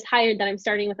I just hired, that I'm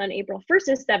starting with on April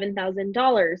 1st, is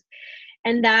 $7,000.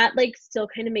 And that like still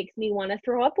kind of makes me want to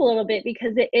throw up a little bit,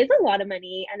 because it is a lot of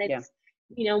money, and it's,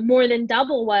 you know, more than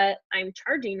double what I'm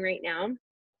charging right now.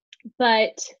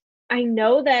 But I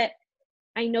know that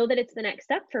it's the next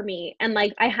step for me. And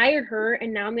like, I hired her,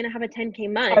 and now I'm going to have a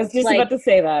 10K month. I was just about to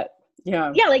say that.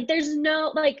 Yeah. Yeah. Like, there's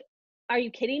no, like, are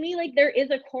you kidding me? Like, there is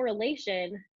a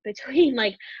correlation between,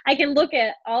 like, I can look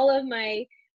at all of my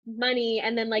money,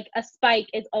 and then like a spike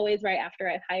is always right after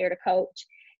I've hired a coach.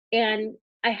 And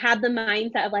I had the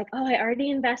mindset of like, oh, I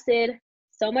already invested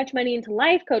so much money into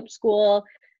life coach school.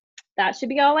 That should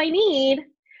be all I need.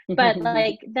 But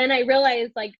like, then I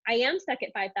realized like I am stuck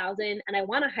at 5,000, and I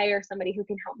want to hire somebody who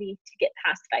can help me to get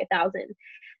past 5,000.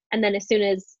 And then as soon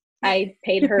as I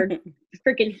paid her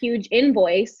freaking huge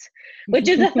invoice, which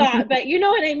is a thought, but you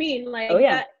know what I mean? Like,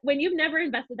 that, when you've never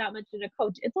invested that much in a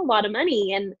coach, it's a lot of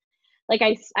money. And Like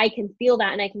I can feel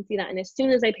that and I can see that. And as soon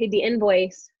as I paid the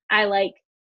invoice, I like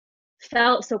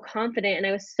felt so confident and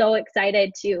I was so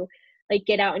excited to like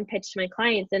get out and pitch to my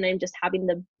clients, and I'm just having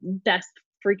the best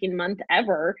freaking month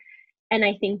ever. And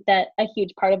I think that a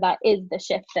huge part of that is the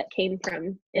shift that came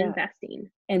from investing.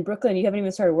 And Brooklyn, you haven't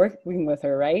even started working with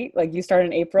her, right? Like you start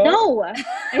in April? No,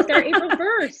 I start April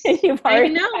 1st. You've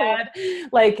already had,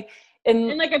 like,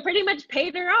 and like I pretty much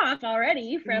paid her off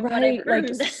already from what I've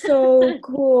earned. Like so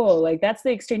cool. Like that's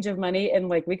the exchange of money. And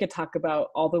like we could talk about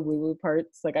all the woo-woo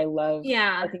parts. Like I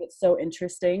think it's so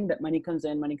interesting that money comes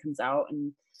in, money comes out,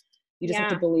 and you just have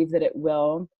to believe that it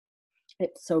will.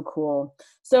 It's so cool.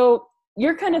 So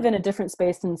you're kind of in a different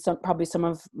space than probably some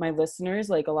of my listeners.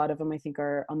 Like a lot of them I think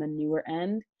are on the newer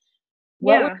end.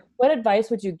 What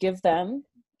advice would you give them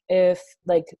if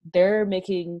like they're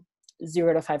making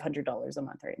 $0 to $500 a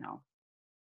month right now?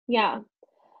 Yeah.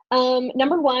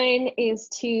 Number one is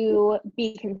to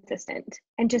be consistent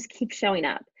and just keep showing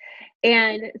up.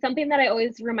 And something that I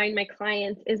always remind my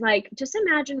clients is like, just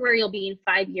imagine where you'll be in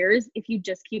 5 years if you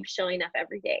just keep showing up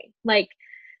every day. Like,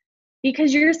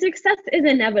 because your success is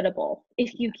inevitable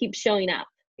if you keep showing up,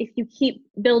 if you keep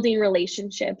building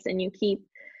relationships and you keep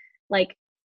like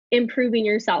improving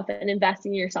yourself and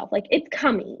investing in yourself. Like it's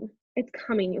coming. It's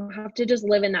coming. You have to just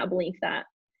live in that belief that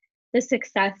the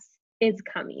success is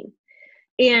coming.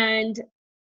 And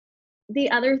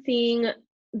the other thing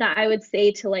that I would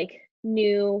say to like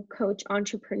new coach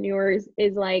entrepreneurs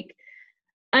is like,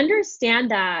 understand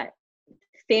that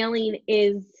failing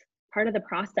is part of the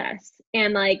process,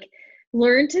 and like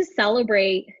learn to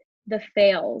celebrate the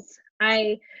fails.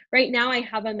 Right now I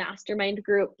have a mastermind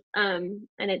group, and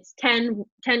it's 10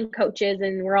 coaches,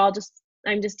 and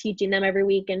I'm just teaching them every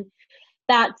week. And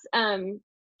that's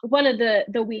one of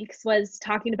the weeks was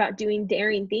talking about doing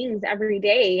daring things every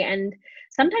day. And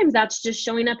sometimes that's just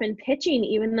showing up and pitching,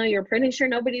 even though you're pretty sure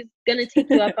nobody's going to take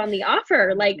you up on the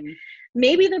offer. Like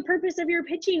maybe the purpose of your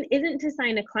pitching isn't to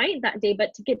sign a client that day,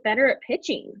 but to get better at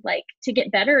pitching, like to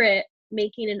get better at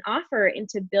making an offer and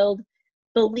to build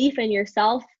belief in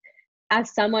yourself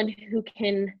as someone who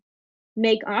can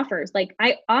make offers. Like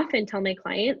I often tell my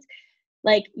clients,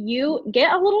 like you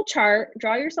get a little chart,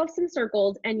 draw yourself some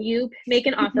circles, and you make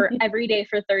an offer every day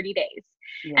for 30 days.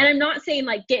 Yeah. And I'm not saying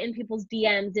like get in people's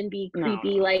DMs and be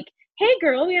creepy, like, hey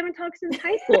girl, we haven't talked since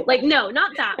high school. Like, no,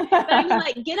 not that. But I mean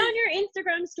like get on your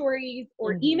Instagram stories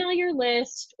or email your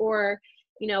list, or,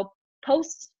 you know,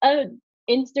 post a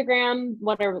Instagram,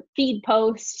 whatever feed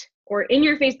post, or in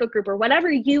your Facebook group or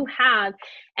whatever you have,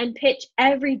 and pitch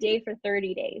every day for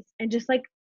 30 days and just like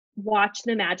watch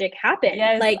the magic happen.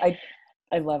 Yes, like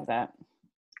I love that.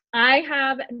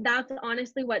 That's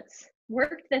honestly what's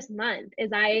worked this month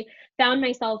is I found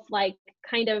myself like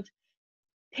kind of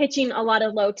pitching a lot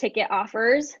of low ticket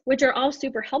offers, which are all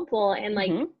super helpful and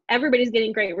like everybody's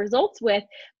getting great results with,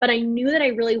 but I knew that I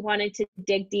really wanted to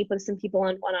dig deep with some people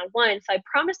on one-on-one. So I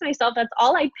promised myself that's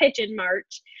all I pitch in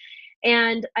March.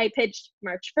 And I pitched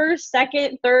March 1st,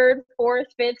 2nd, 3rd, 4th,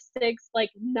 5th, 6th,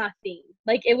 like nothing.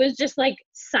 Like it was just like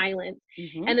silent.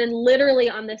 And then literally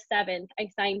on the 7th, I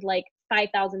signed like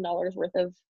 $5,000 worth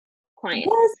of clients.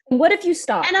 Yes. And what if you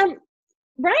stopped? And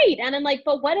I'm like,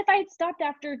 but what if I had stopped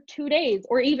after 2 days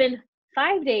or even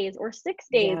 5 days or 6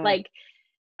 days?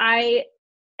 Yeah.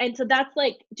 And so that's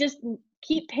like, just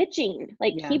keep pitching,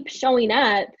 like keep showing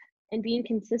up and being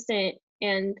consistent,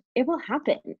 and it will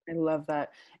happen. I love that.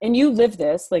 And you live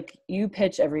this, like you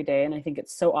pitch every day. And I think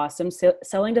it's so awesome.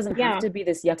 Selling doesn't have to be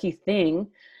this yucky thing.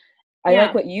 I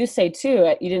like what you say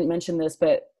too. You didn't mention this,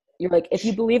 but you're like, if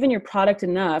you believe in your product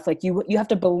enough, like you have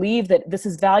to believe that this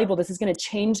is valuable, this is going to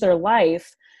change their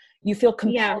life. You feel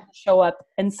compelled to show up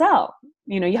and sell.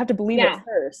 You know, you have to believe it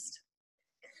first.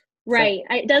 Right.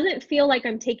 So. It doesn't feel like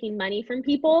I'm taking money from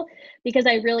people, because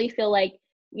I really feel like,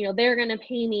 you know, they're going to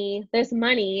pay me this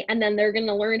money and then they're going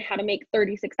to learn how to make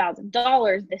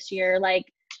 $36,000 this year. Like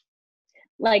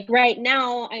right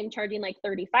now I'm charging like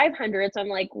 $3,500. So I'm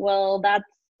like, well, that's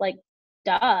like,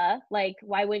 duh. Like,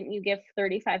 why wouldn't you give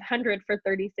 $3,500 for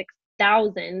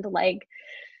 $36,000? Like,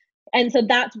 and so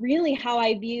that's really how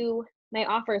I view my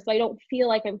offer. So I don't feel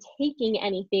like I'm taking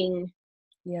anything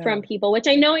from people, which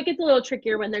I know it gets a little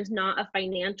trickier when there's not a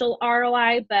financial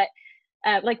ROI, but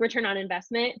like return on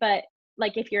investment. But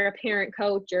like if you're a parent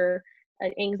coach or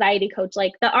an anxiety coach,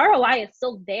 like the ROI is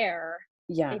still there.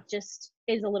 Yeah. It just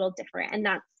is a little different. And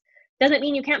that doesn't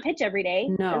mean you can't pitch every day.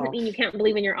 No. Doesn't mean you can't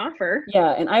believe in your offer.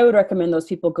 Yeah. And I would recommend those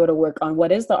people go to work on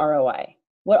what is the ROI?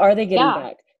 What are they getting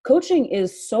back? Coaching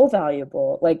is so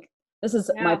valuable. Like this is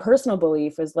my personal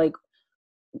belief is like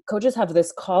coaches have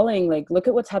this calling, like look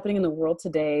at what's happening in the world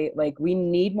today. Like we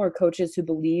need more coaches who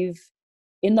believe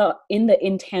in the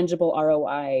intangible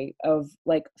ROI of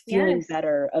like feeling Yes.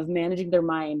 better, of managing their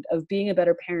mind, of being a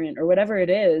better parent or whatever it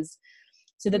is,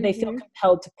 so that they feel Mm-hmm.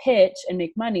 compelled to pitch and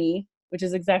make money, which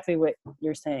is exactly what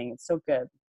you're saying. It's so good.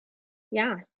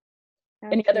 Yeah,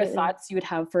 Any other absolutely. thoughts you would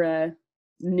have for a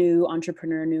new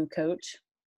entrepreneur, new coach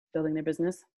building their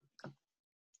business?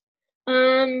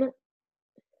 Um,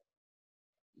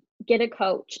 get a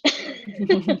coach.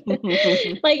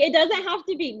 Like, it doesn't have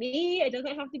to be me, it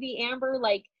doesn't have to be Amber,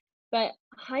 like, but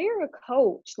hire a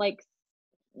coach. Like,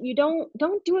 you don't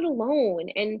do it alone.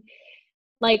 And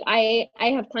like, I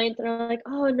have clients that are like,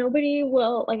 "Oh, nobody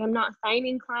will, like, I'm not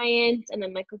signing clients." And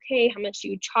I'm like, "Okay, how much do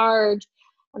you charge?"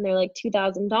 And they're like,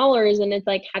 $2,000. And it's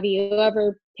like, "Have you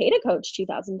ever paid a coach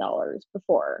 $2,000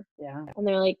 before?" Yeah. And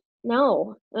they're like,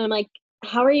 "No." And I'm like,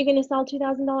 "How are you going to sell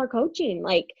 $2,000 coaching?"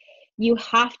 Like, you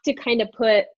have to kind of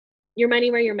put your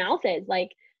money where your mouth is. Like,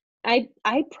 I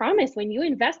promise, when you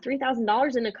invest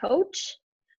 $3,000 in a coach,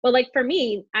 well, like for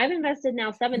me, I've invested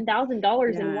now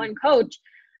 $7,000 in Yeah. one coach.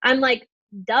 I'm like,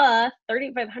 duh,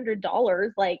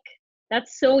 $3,500. Like,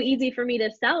 that's so easy for me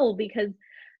to sell, because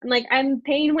I'm like, I'm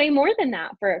paying way more than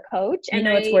that for a coach. You And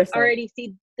know it's I worth it. already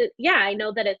see that, yeah, I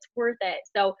know that it's worth it.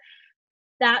 So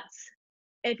that's,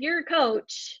 if you're a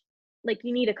coach, like,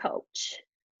 you need a coach.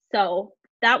 So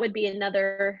that would be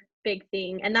another big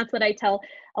thing. And that's what I tell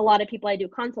a lot of people I do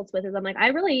consults with, is I'm like, I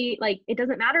really, like, it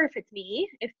doesn't matter if it's me,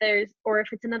 if there's, or if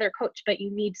it's another coach, but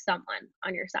you need someone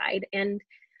on your side. And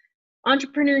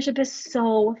entrepreneurship is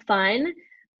so fun.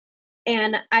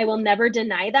 And I will never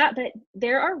deny that, but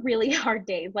there are really hard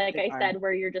days, like They I are. said,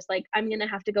 where you're just like, I'm gonna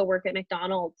have to go work at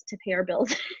McDonald's to pay our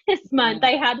bills this month. Yeah.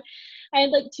 I had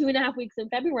like 2.5 weeks in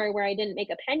February where I didn't make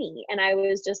a penny. And I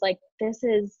was just like, this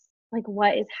is like,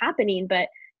 what is happening? But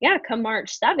yeah, come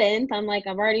March 7th, I'm like,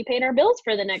 I've already paid our bills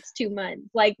for the next 2 months.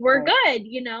 Like, we're Right. good,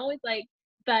 it's like,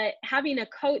 but having a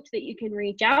coach that you can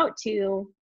reach out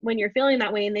to when you're feeling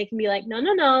that way, and they can be like, no,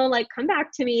 no, no, like, come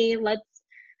back to me.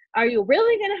 Are you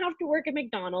really going to have to work at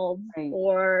McDonald's, Right.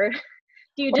 or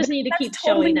do you Or just need to keep that's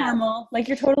totally showing up? normal. Like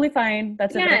you're totally fine.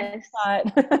 That's a very Yes.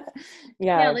 good thought.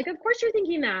 Yeah, Yeah. like, of course you're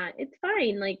thinking that. It's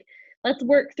fine. Like, let's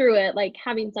work through it. Like,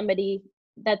 having somebody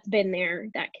that's been there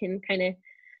that can kind of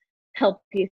help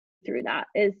you through that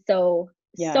is so,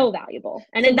 Yeah. so valuable.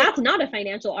 And So then what that's not a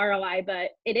financial ROI,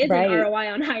 but it is an right.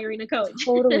 ROI on hiring a coach.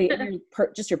 Totally. And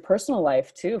your just your personal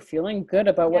life too. Feeling good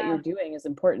about what you're Yeah. doing is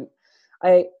important.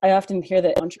 I often hear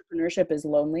that entrepreneurship is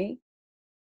lonely.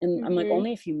 And I'm like, Mhm.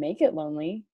 only if you make it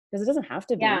lonely, because it doesn't have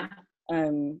to be. Yeah.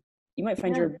 You might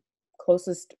find Yeah. your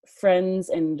closest friends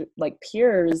and like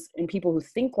peers and people who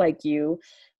think like you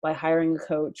by hiring a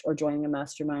coach or joining a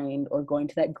mastermind or going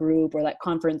to that group or that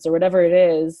conference or whatever it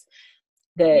is,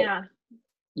 that Yeah.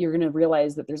 you're going to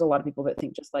realize that there's a lot of people that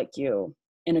think just like you,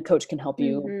 and a coach can help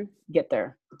you Mhm. get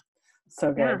there. So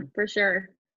Yeah, good. for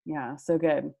sure. Yeah, so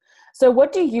good. So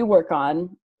what do you work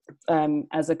on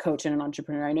as a coach and an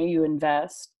entrepreneur? I know you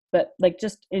invest, but like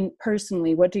just in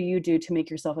personally, what do you do to make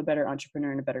yourself a better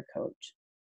entrepreneur and a better coach?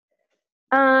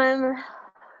 Um,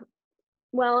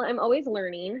 well, I'm always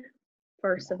learning,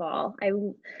 first of all.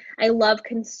 I love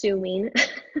consuming.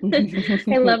 I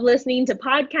Yeah. love listening to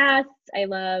podcasts. I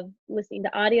love listening to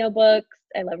audiobooks.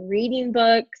 I love reading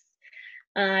books.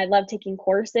 I love taking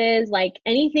courses, like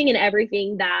anything and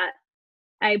everything that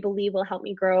I believe will help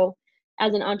me grow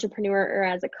as an entrepreneur or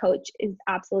as a coach is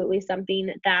absolutely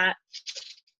something that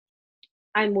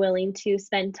I'm willing to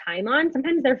spend time on.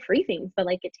 Sometimes they're free things, but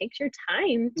like, it takes your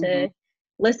time Mhm. to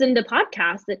listen to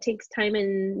podcasts. It takes time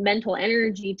and mental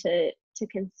energy to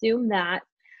consume that.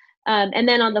 And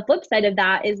then on the flip side of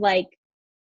that is like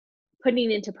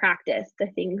putting into practice the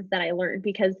things that I learned,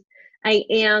 because I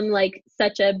am like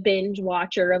such a binge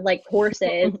watcher of like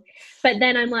courses, but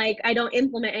then I'm like, I don't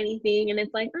implement anything, and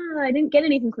it's like, oh, I didn't get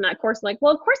anything from that course. I'm like,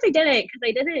 well, of course I didn't, because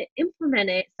I didn't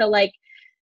implement it. So like,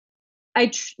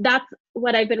 that's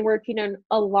what I've been working on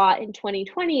a lot in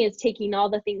 2020, is taking all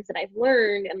the things that I've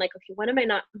learned and like, okay, what am I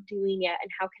not doing yet,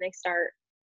 and how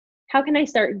can I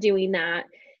start doing that,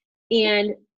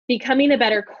 and becoming a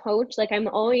better coach. Like, I'm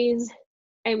always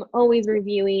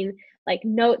reviewing like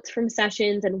notes from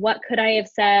sessions, and what could I have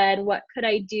said, what could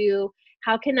I do,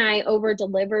 how can I over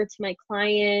deliver to my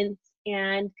clients.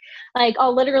 And like,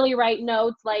 I'll literally write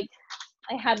notes. Like,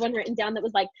 I had one written down that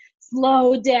was like,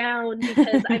 slow down,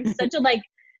 because I'm such a like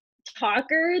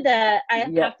talker that I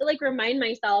Yep. have to like remind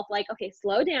myself, like, okay,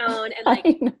 slow down, and like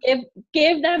I know.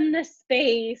 give them the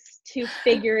space to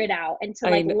figure it out, and to I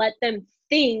like know. let them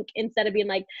think instead of being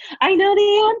like, I know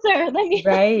the answer. Like,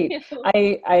 Right. you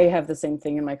know? I have the same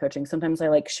thing in my coaching. Sometimes I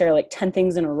like share like 10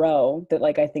 things in a row that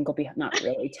like I think will be not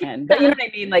really 10, but you know what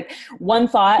I mean? Like one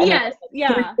thought and then Yes. like, three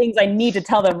Yeah. things I need to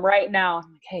tell them right now.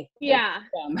 I'm like, hey, like, Yeah.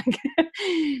 um,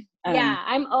 Yeah.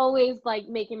 I'm always like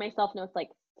making myself notes like,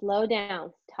 slow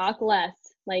down, talk less,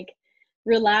 like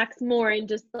relax more, and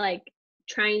just like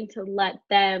trying to let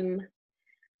them,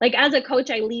 like as a coach,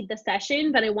 I lead the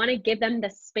session, but I want to give them the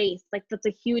space. Like that's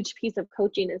a huge piece of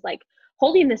coaching, is like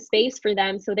holding the space for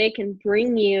them so they can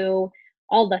bring you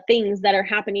all the things that are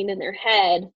happening in their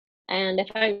head. And if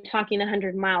I'm talking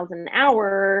 100 miles an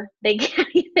hour, they can't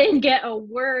even get a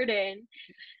word in.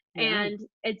 yeah. And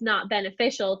it's not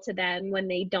beneficial to them when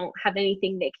they don't have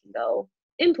anything they can go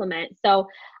implement. So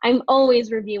I'm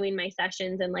always reviewing my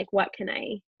sessions and like, what can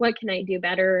I do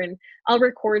better? And I'll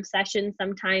record sessions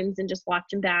sometimes and just watch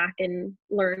them back and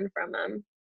learn from them.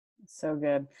 So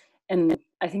good. And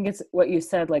I think it's what you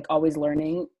said, like always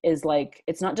learning is like,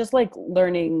 it's not just like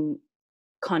learning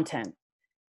content.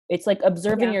 It's like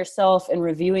observing Yeah. yourself and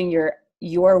reviewing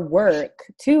your work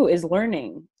too is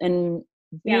learning, and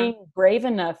Yeah. being brave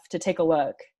enough to take a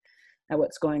look at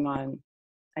what's going on.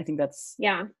 I think that's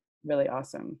Yeah. really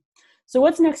awesome. So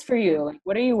what's next for Yeah. you? Like,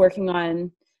 what are you working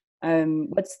on?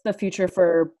 What's the future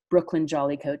for Brooklyn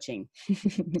Jolley coaching?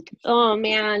 Oh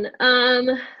man.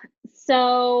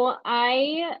 So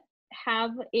I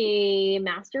have a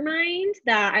mastermind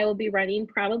that I will be running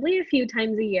probably a few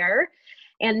times a year.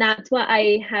 And that's what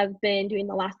I have been doing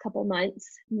the last couple months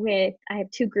with. I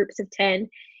have two groups of 10,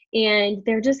 and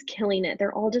they're just killing it.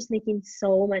 They're all just making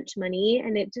so much money,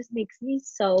 and it just makes me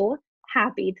so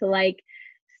happy to like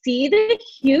see the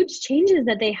huge changes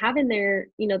that they have in their,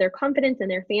 their confidence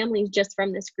and their families just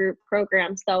from this group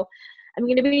program. So I'm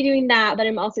going to be doing that, but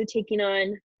I'm also taking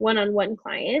on one-on-one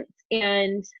clients.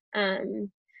 And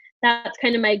that's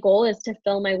kind of my goal, is to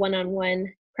fill my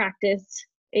one-on-one practice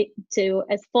to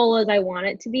as full as I want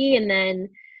it to be. And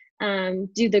then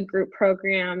do the group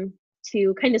program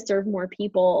to kind of serve more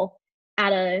people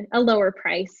at a lower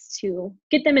price to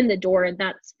get them in the door. And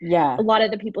that's Yeah. a lot of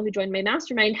the people who joined my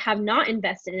mastermind have not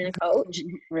invested in a coach.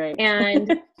 Right.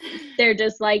 And they're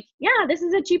just like, yeah, this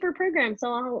is a cheaper program,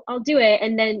 so I'll do it.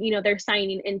 And then, they're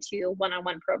signing into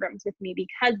one-on-one programs with me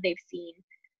because they've seen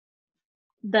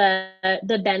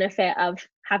the benefit of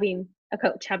having a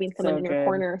coach, having someone So in your good.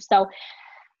 corner. So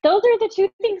those are the two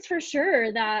things for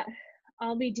sure that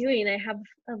I'll be doing. I have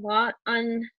a lot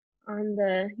on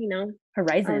the, on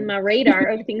Horizon. my radar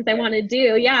of things I Yeah. want to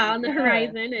do. Yeah, on the Yeah.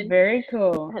 horizon. And Very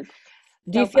cool. that's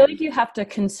Do you so feel fun. like you have to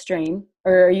constrain,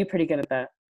 or are you pretty good at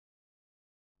that?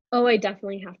 Oh, I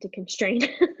definitely have to constrain.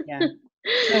 Yeah.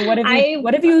 So what have you I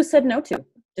what have you said no to?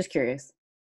 Just curious.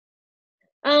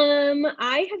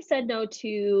 I have said no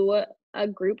to a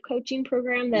group coaching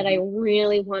program that I Mhm.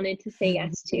 really wanted to say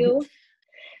yes to.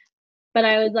 But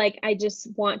I was like, I just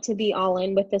want to be all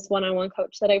in with this one-on-one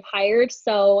coach that I've hired.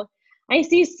 So I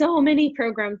see so many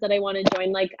programs that I want to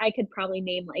join. Like I could probably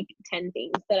name like 10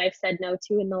 things that I've said no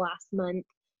to in the last month.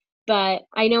 But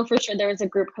I know for sure there was a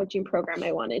group coaching program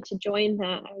I wanted to join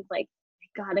that I was like, I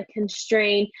gotta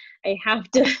constrain. I have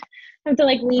to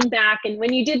like lean back. And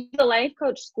when you did the life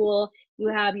coach school, you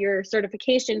have your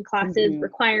certification classes, Mhm.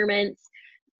 requirements,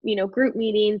 group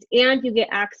meetings, and you get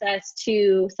access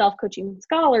to self-coaching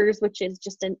scholars, which is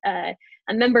just a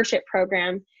membership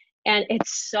program. And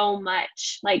it's so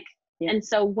much like, Yeah. and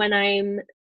so when I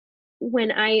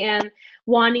am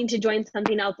wanting to join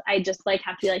something else, I just like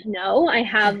have to be like, no, I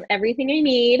have everything I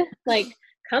need. Like,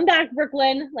 come back,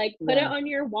 Brooklyn. Like, put it Yeah. on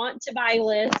your want to buy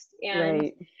list. And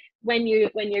Right. when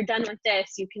you're done with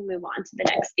this, you can move on to the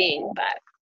next thing. But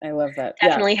I love that. Yeah.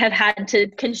 definitely have had to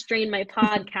constrain my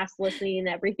podcast listening and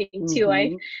everything too. I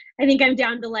Mhm. I think I'm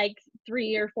down to like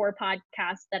 3 or 4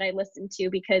 podcasts that I listen to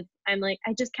because I'm like,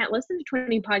 I just can't listen to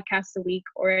 20 podcasts a week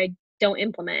or I don't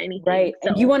implement anything. Right.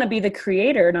 And you So want to be the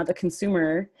creator, not the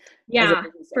consumer as a yeah,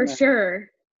 business for owner.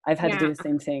 sure. I've had to do Yeah. the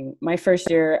same thing. My first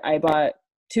year, I bought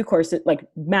 2 courses, like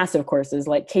massive courses,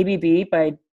 like KBB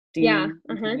by Yeah. Dean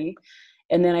and Uh-huh. Tony.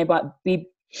 And then I bought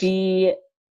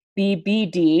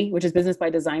BBD, which is Business by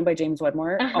Design by James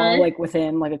Wedmore, all Uh-huh. like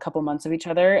within like a couple months of each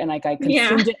other. And like I Yeah.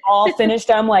 consumed it all, finished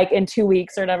them like in 2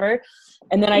 weeks or whatever.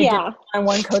 And then I did Yeah. on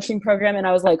one coaching program and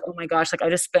I was like, oh my gosh, like I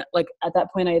just spent like at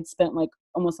that point I had spent like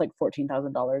almost like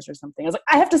 $14,000 or something. I was like,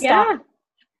 I have to stop. Yeah.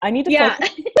 I need to Yeah.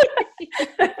 focus.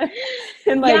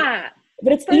 And like, Yeah.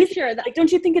 but it's For easy. sure. Like,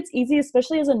 don't you think it's easy,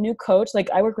 especially as a new coach? Like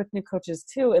I work with new coaches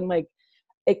too. And like,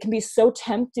 it can be so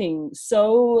tempting.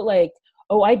 So like,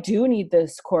 oh, I do need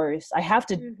this course. I have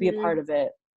to be a part Mm-hmm. of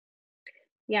it.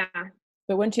 Yeah.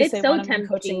 But wouldn't you It's say so one-on-one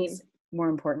coaching's tempting. more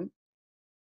important?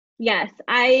 Yes,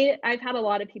 I've had a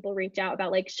lot of people reach out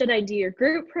about like, should I do your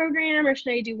group program or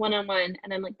should I do one-on-one?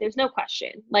 And I'm like, there's no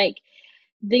question. Like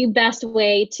the best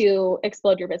way to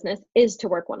explode your business is to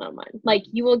work one-on-one. Like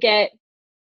you will get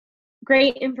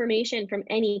great information from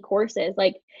any courses.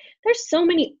 Like there's so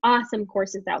many awesome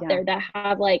courses out Yeah. there that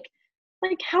have like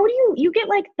how do you get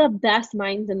like the best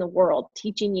minds in the world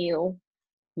teaching you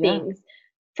Yeah. things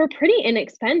for pretty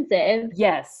inexpensive.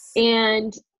 Yes.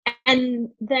 And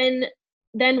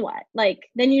then what? Like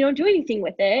then you don't do anything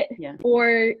with it, Yeah.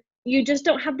 or you just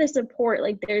don't have the support.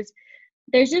 Like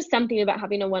there's just something about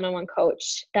having a one-on-one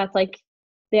coach that's like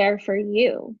there for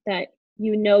you, that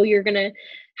you know you're gonna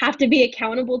have to be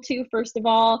accountable to, first of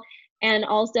all, and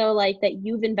also like that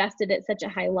you've invested at such a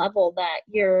high level that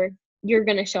you're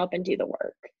gonna show up and do the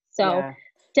work. So Yeah.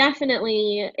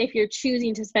 definitely, if you're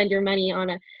choosing to spend your money on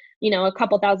a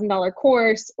couple $1,000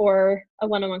 course or a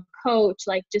one-on-one coach,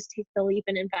 like just take the leap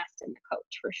and invest in the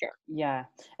coach for sure. Yeah.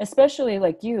 Especially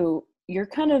like you're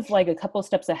kind of like a couple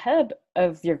steps ahead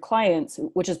of your clients,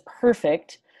 which is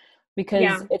perfect because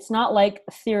Yeah. it's not like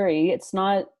theory. It's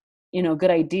not,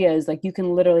 good ideas. Like you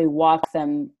can literally walk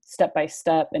them step by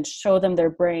step and show them their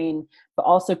brain, but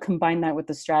also combine that with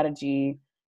the strategy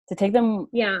to take them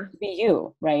Yeah. to be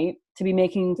you, right? To be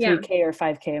making Yeah. 3K or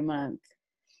 5K a month.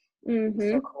 So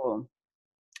Mhm. cool.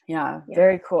 Yeah, Yeah.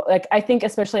 very cool. Like I think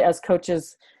especially as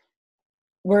coaches,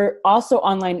 we're also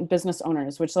online business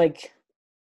owners, which like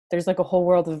there's like a whole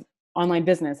world of online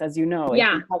business, as you know. Like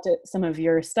Yeah. we talked to some of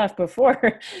your stuff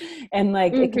before and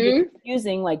like it can be Mhm.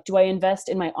 confusing. Like, do I invest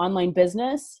in my online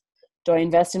business? Do I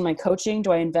invest in my coaching?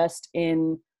 Do I invest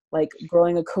in like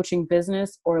growing a coaching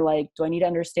business? Or like, do I need to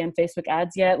understand Facebook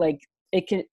ads yet? Like it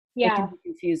can Yeah. be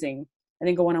confusing. I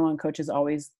think a one-on-one coach is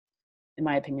always, in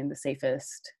my opinion, the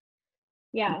safest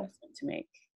Yeah. investment to make.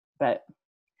 But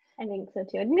I think so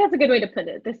too. I think that's a good way to put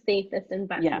it. The safest yeah,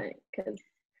 investment, because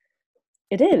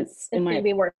it is in it's my going to be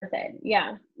opinion. worth it.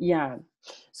 Yeah. Yeah.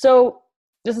 So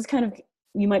this is kind of,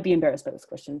 you might be embarrassed by this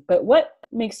question, but what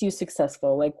makes you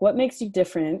successful? Like what makes you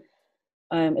different?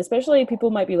 Especially people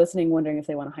might be listening, wondering if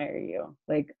they want to hire you.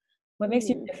 Like what makes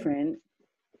you Mhm. different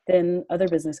than other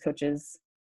business coaches?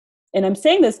 And I'm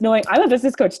saying this knowing I'm a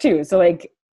business coach too. So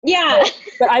like, Yeah.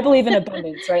 but I believe in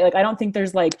abundance, right? Like I don't think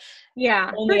there's like Yeah,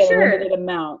 for only a sure. limited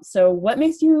amount. So what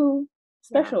makes you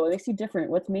Yeah. special? What makes you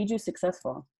different? What's made you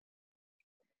successful?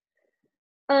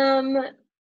 Um,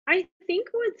 I think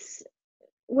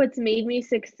what's made me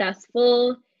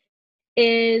successful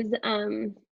is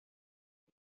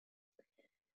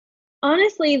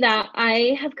honestly that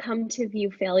I have come to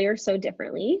view failure so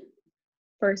differently.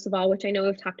 First of all, which I know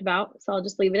we've talked about, so I'll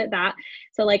just leave it at that.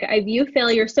 So like I view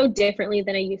failure so differently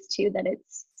than I used to, that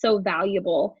it's so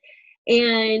valuable.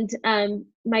 And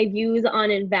my views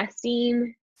on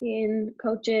investing in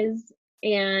coaches,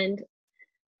 and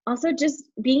also just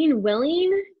being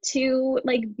willing to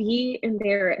like be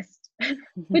embarrassed,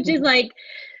 which is like,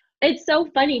 it's so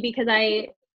funny because I've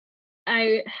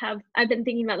been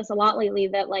thinking about this a lot lately,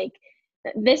 that like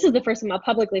this is the first time I'll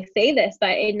publicly say this,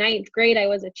 but in ninth grade I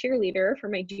was a cheerleader for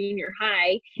my junior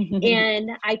high, and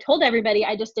I told everybody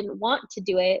I just didn't want to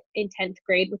do it in 10th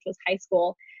grade, which was high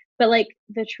school. But like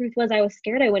the truth was I was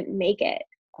scared I wouldn't make it,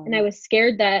 and I Oh, was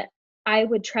scared that I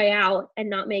would try out and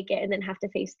not make it and then have to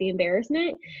face the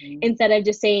embarrassment, mhm. instead of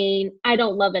just saying I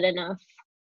don't love it enough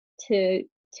to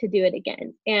do it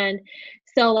again. And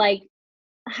so like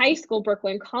high school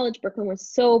Brooklyn, college Brooklyn was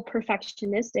so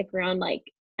perfectionistic around like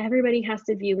everybody has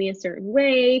to view me a certain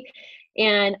way,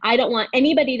 and I don't want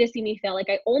anybody to see me fail. Like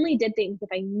I only did things if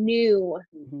I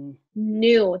Mhm.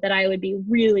 knew that I would be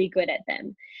really good at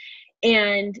them.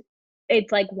 And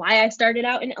it's like why I started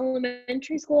out in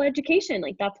elementary school education.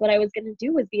 Like that's what I was going to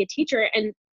do, was be a teacher.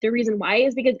 And the reason why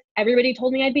is because everybody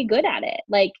told me I'd be good at it.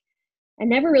 Like I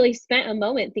never really spent a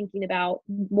moment thinking about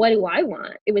what do I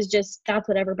want. It was just that's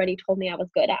what everybody told me I was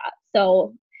good at.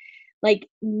 So like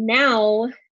now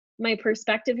my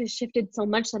perspective has shifted so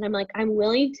much that I'm like, I'm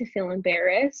willing to feel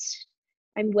embarrassed.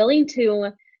 I'm willing to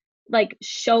like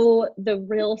show the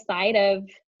real side of,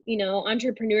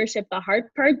 entrepreneurship, the hard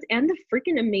parts and the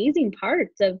freaking amazing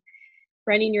parts of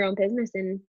running your own business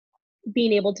and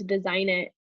being able to design it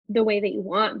the way that you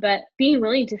want, but being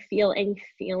willing to feel any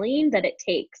feeling that it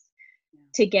takes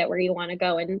to get where you want to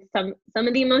go. And some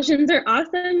of the emotions are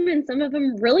awesome and some of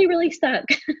them really really suck.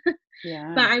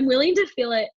 Yeah. But I'm willing to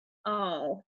feel it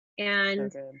all. So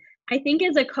And good. I think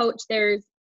as a coach there's,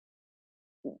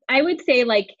 I would say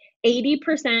like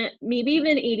 80%, maybe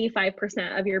even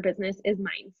 85% of your business is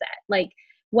mindset. Like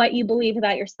what you believe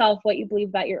about yourself, what you believe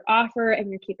about your offer and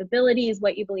your capabilities,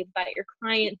 what you believe about your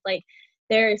clients. Like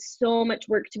there is so much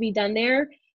work to be done there.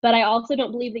 But I also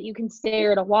don't believe that you can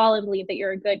stare at a wall and believe that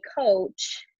you're a good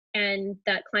coach and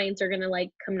that clients are going to like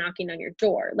come knocking on your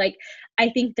door. Like, I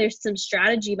think there's some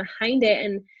strategy behind it.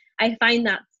 And I find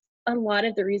that a lot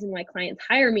of the reason why clients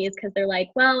hire me is because they're like,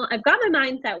 well, I've got my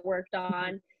mindset worked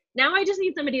on. Now I just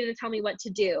need somebody to tell me what to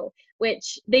do,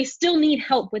 which they still need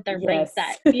help with their Yes.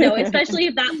 mindset, especially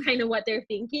if that's kind of what they're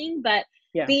thinking. But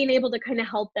being able to kind of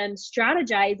help them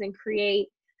strategize and create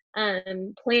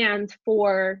plans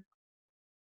for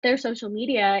their social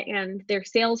media and their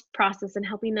sales process, and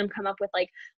helping them come up with like,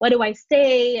 what do I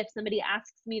say if somebody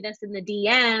asks me this in the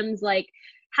DMs, like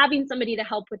having somebody to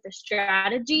help with the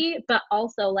strategy, but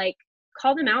also like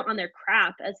call them out on their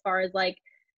crap as far as like,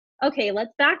 okay,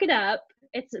 let's back it up.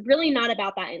 It's really not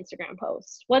about that Instagram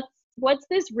post. What's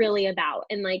this really about?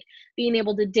 And like being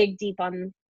able to dig deep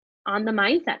on the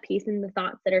mindset piece and the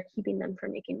thoughts that are keeping them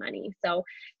from making money. So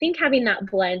I think having that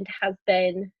blend has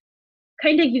been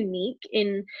kind of unique,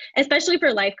 in especially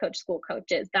for life coach school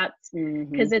coaches. That's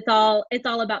because it's all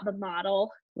about the model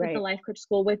with the life coach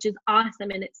school, which is awesome,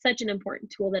 and it's such an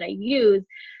important tool that I use.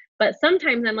 But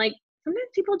sometimes I'm like, sometimes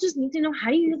people just need to know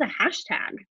how to use a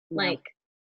hashtag. Like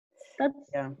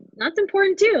that's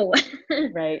important too.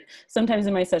 Right. Sometimes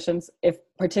in my sessions,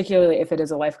 particularly if it is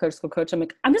a life coach, school coach, I'm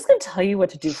like, I'm just going to tell you what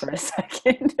to do for a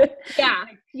second.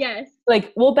 Yes.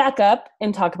 Like, we'll back up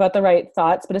and talk about the right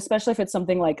thoughts, but especially if it's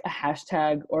something like a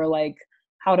hashtag or like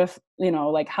how to,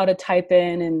 like how to type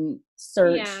in and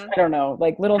search, I don't know,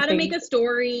 like little how things. to make a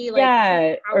story,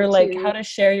 like or like how to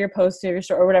share your post to your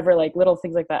story or whatever, like little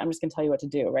things like that. I'm just gonna tell you what to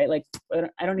do, right? Like,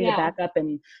 I don't need to back up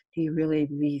and do you really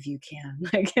believe you can?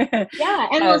 Like, and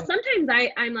well, sometimes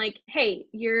I'm like, hey,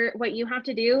 what you have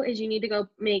to do is you need to go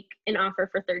make an offer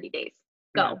for 30 days.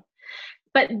 Go.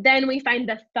 But then we find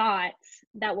the thoughts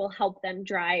that will help them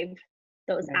drive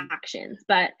those actions.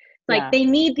 But like they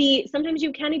need sometimes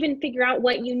you can't even figure out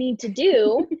what you need to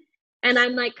do. And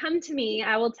I'm like, come to me,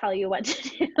 I will tell you what to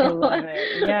do. I love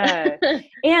it. Yeah.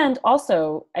 And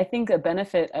also, I think a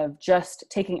benefit of just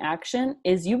taking action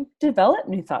is you develop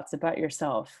new thoughts about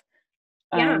yourself.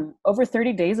 Over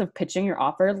 30 days of pitching your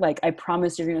offer, like I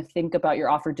promise you're going to think about your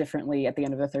offer differently at the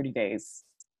end of the 30 days,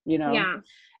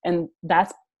 and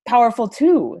that's powerful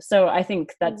too. So I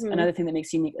think that's another thing that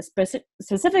makes you unique,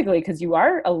 specifically because you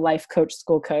are a life coach,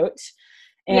 school coach,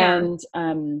 and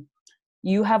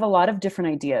you have a lot of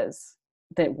different ideas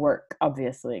that work.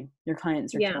 Obviously your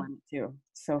clients are killing it too.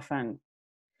 So fun.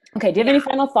 Okay. Do you have any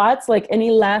final thoughts? Like any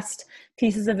last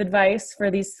pieces of advice for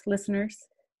these listeners?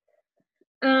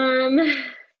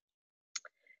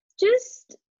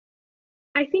 Just,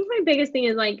 I think my biggest thing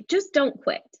is like, just don't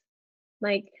quit.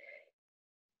 Like,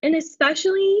 and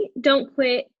especially don't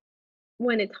quit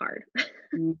when it's hard.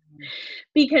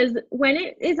 Because when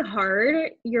it is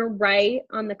hard, you're right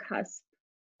on the cusp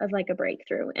of like a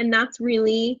breakthrough. And that's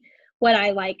really what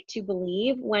I like to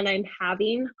believe when I'm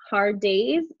having hard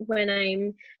days, when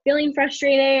I'm feeling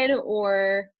frustrated,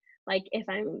 or like if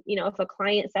I'm, if a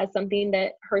client says something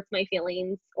that hurts my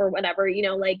feelings or whatever,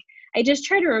 like I just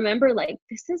try to remember like,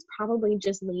 this is probably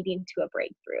just leading to a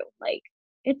breakthrough. Like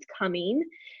it's coming.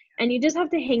 And you just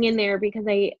have to hang in there, because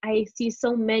I see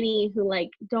so many who like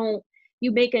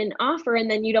you make an offer and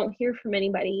then you don't hear from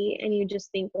anybody, and you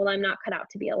just think, well, I'm not cut out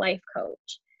to be a life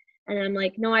coach. And I'm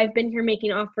like, no, I've been here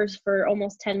making offers for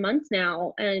almost 10 months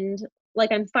now. And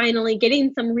like, I'm finally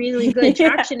getting some really good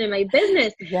traction in my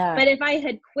business. But if I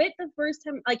had quit the first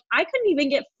time, like I couldn't even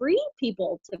get free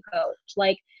people to coach.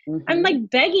 Like I'm like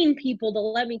begging people to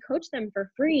let me coach them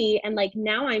for free. And like,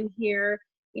 now I'm here,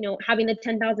 having a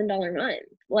 $10,000 month,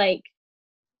 like,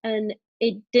 and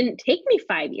it didn't take me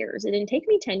 5 years. It didn't take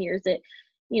me 10 years. It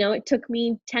took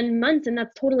me 10 months, and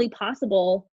that's totally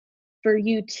possible for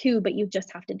you too, but you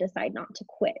just have to decide not to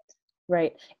quit.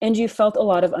 Right. And you felt a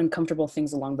lot of uncomfortable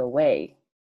things along the way.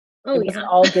 Oh, it wasn't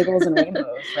all giggles and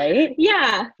rainbows, right?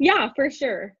 Yeah, for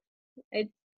sure.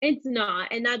 It's not.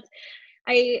 And that's,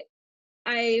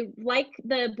 I like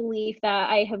the belief that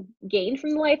I have gained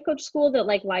from the life coach school, that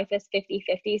like life is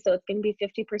 50-50. So it's going to be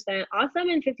 50% awesome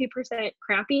and 50%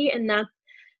 crappy. And that's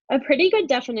a pretty good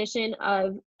definition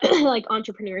of like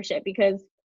entrepreneurship, because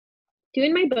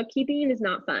doing my bookkeeping is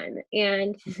not fun.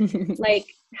 And like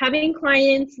having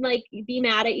clients like be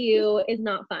mad at you is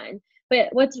not fun. But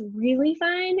what's really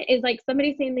fun is like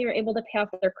somebody saying they were able to pay off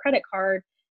their credit card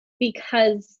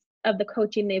because of the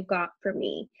coaching they've got from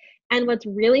me. And what's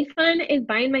really fun is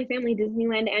buying my family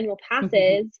Disneyland annual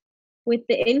passes with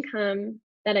the income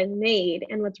that I've made.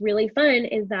 And what's really fun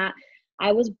is that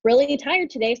I was really tired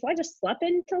today, so I just slept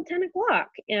until 10 o'clock.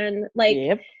 And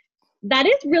like, that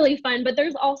is really fun. But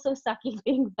there's also sucky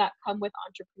things that come with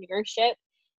entrepreneurship,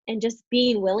 and just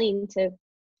being willing to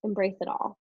embrace it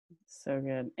all. So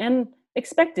good. And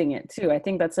expecting it too. I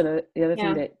think that's the other thing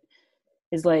Yeah, that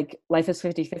is like life is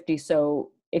 50-50.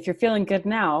 So if you're feeling good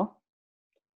now,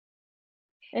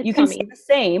 it's you can stay coming. the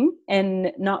same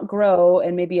and not grow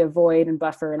and maybe avoid and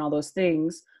buffer and all those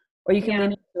things, or you can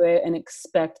lean Yeah. into it and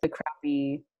expect the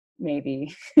crappy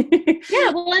maybe.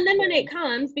 Yeah, well, and then when Yeah. it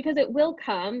comes, because it will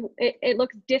come, it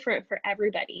looks different for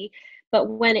everybody. But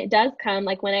when it does come,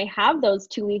 like when I have those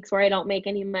 2 weeks where I don't make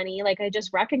any money, like I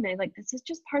just recognize like this is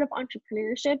just part of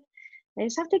entrepreneurship. I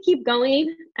just have to keep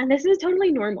going. And this is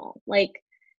totally normal. Like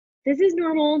this is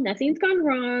normal. Nothing's gone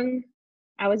wrong.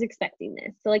 I was expecting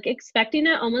this. So like expecting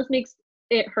it almost makes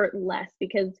it hurt less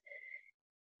because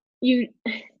you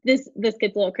this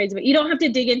gets a little crazy, but you don't have to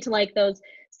dig into like those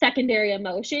secondary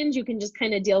emotions. You can just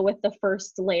kind of deal with the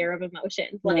first layer of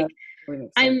emotions. No, Like that totally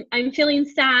makes sense. I'm feeling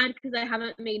sad because I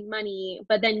haven't made money,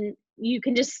 but then you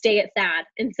can just stay at sad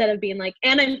instead of being like,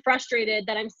 and I'm frustrated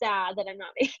that I'm sad that I'm not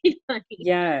making money.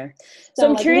 Yeah. So So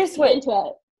I'm like curious leaning what, into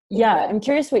it is yeah, good. I'm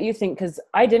curious what you think, because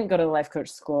I didn't go to the life coach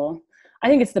school. I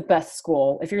think it's the best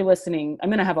school. If you're listening, I'm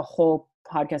going to have a whole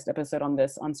podcast episode on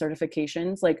this, on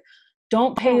certifications. Like,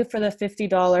 don't pay Oh. for the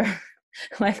 $50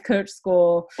 life coach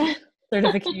school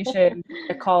certification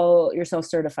to call yourself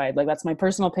certified. Like, that's my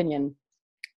personal opinion.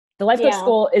 The life coach Yeah.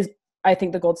 school is, I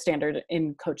think, the gold standard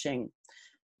in coaching,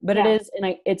 but it Yeah. is,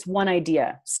 and it's one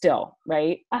idea still,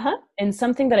 right? Uh-huh. And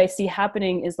something that I see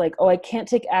happening is like, oh, I can't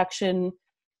take action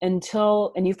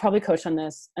until, and you've probably coached on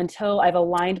this, until I've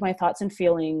aligned my thoughts and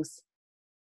feelings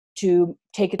to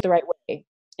take it the right way.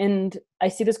 And I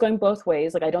see this going both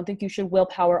ways. Like, I don't think you should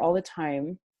willpower all the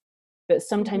time, but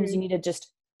sometimes you Mm-hmm. need to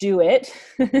just do it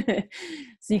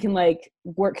so you can like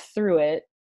work through it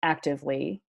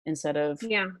actively instead of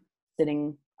Yeah.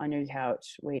 sitting on your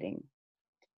couch waiting.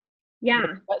 Yeah.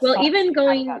 What Well, thoughts do even you have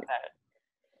going about that?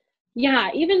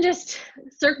 Yeah, even just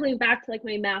circling back to like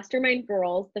my mastermind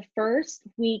girls, the first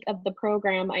week of the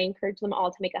program, I encourage them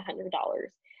all to make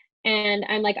 $100. And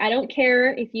I'm like, I don't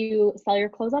care if you sell your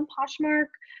clothes on Poshmark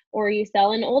or you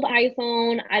sell an old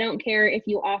iPhone. I don't care if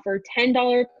you offer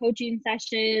 $10 coaching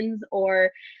sessions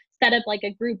or set up like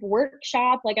a group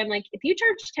workshop. Like, I'm like, if you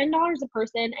charge $10 a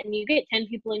person and you get 10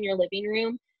 people in your living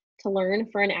room to learn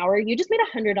for an hour, you just made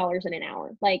 $100 in an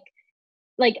hour. Like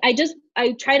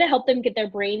I try to help them get their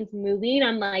brains moving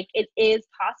on like it is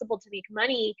possible to make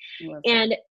money. I love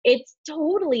And it's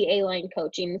totally A-line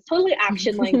coaching, it's totally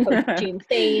action line that. coaching,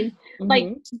 saying like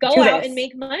Hmm. go Do out and this.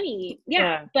 make money. Yeah,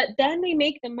 Yeah. but then they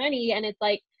make the money and it's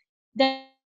like the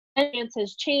finance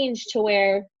has changed to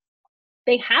where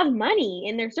they have money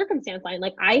in their circumstance line.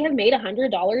 Like I have made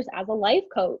 $100 as a life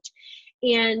coach.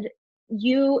 And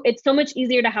it's so much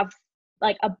easier to have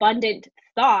like abundant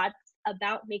thoughts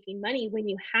about making money when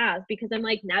you have, because I'm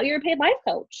like, now you're a paid life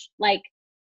coach. Like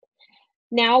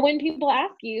now when people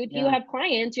ask you, do you Yeah. have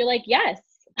clients? You're like, yes.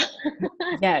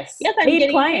 Yes. Yes, I'm Paid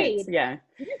getting clients. paid. Yeah.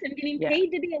 Yes, I'm getting Yeah.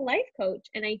 paid to be a life coach.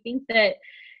 And I think that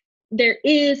there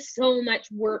is so much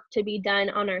work to be done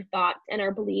on our thoughts and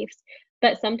our beliefs.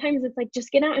 But sometimes it's like,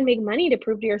 just get out and make money to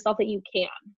prove to yourself that you can.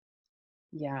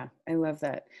 Yeah. I love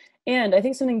that. And I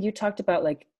think something you talked about,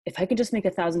 like, if I could just make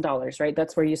 $1,000, right?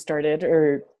 That's where you started,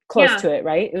 or close Yeah. to it,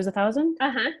 right? It was 1,000.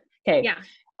 Uh-huh. Okay. Yeah.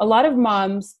 A lot of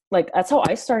moms, like, that's how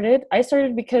I started. I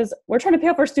started because we're trying to pay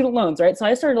off our student loans, right? So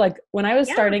I started, like, when I was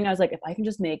Yeah. starting, I was like, if I can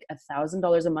just make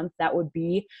 $1,000 a month, that would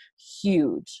be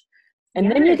huge.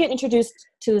 And then you Yes. get introduced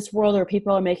to this world where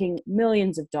people are making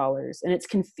millions of dollars, and it's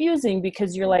confusing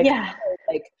because you're like, Yeah. oh,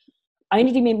 like, I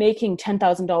need to be making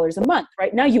 $10,000 a month.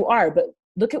 Right now you are, but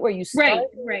look at where you Right. started,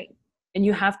 Right. and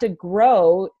you have to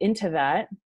grow into that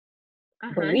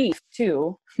Uh-huh. belief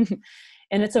too.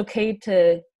 And it's okay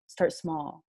to start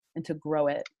small and to grow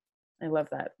it. I love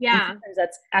that. And Yeah. sometimes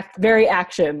that's very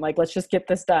action. Like, let's just get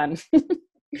this done.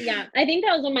 Yeah. I think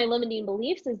that was one of my limiting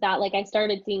beliefs, is that like I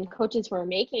started seeing coaches who are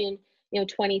making,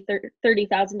 $20,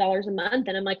 $30,000 a month.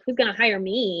 And I'm like, who's going to hire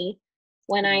me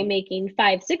when I'm making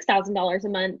 $5,000, $6,000 a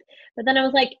month? But then I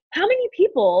was like, how many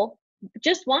people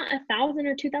just want $1,000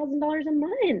 or $2,000 a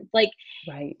month? Like,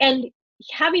 Right. and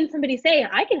having somebody say,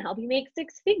 I can help you make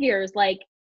six figures, like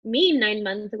me 9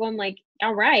 months ago, I'm like,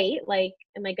 all right, like,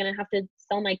 am I gonna have to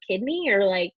sell my kidney or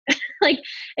like like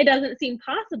it doesn't seem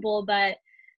possible, but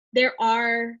there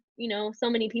are, so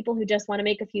many people who just want to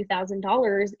make a few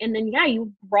 $1,000s, and then yeah,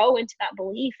 you grow into that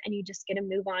belief and you just get to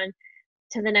move on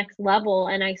to the next level.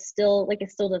 And I still like, it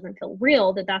still doesn't feel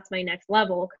real that that's my next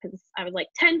level, because I was like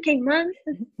 10K months,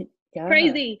 Yeah.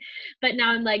 crazy. But now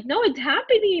I'm like, no, it's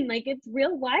happening. Like it's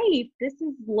real life. This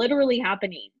is literally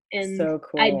happening. And So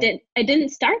I cool. didn't I didn't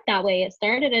start that way. It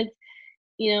started as,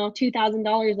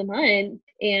 $2,000 a month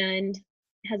and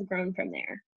has grown from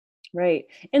there. Right.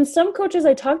 And some coaches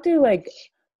I talk to like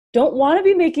don't want to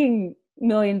be making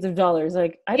millions of dollars.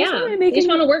 Like, I just want Yeah. to be They just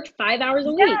making, want to work 5 hours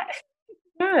a yeah, week.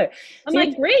 yeah. I'm See,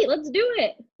 like, great, let's do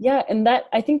it. yeah. And that,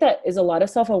 I think that is a lot of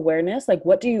self-awareness. Like,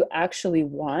 what do you actually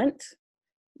want?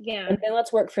 Yeah. And then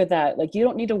let's work for that. Like, you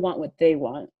don't need to want what they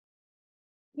want,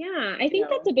 Yeah. I you think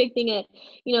know? that's a big thing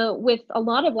with a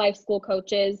lot of life school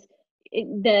coaches,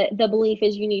 the belief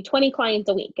is you need 20 clients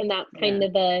a week. And that's kind Yeah.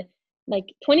 of the like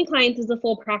 20 clients is the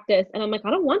full practice. And I'm like,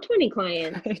 I don't want 20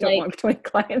 clients. I don't Like, want 20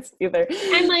 clients either.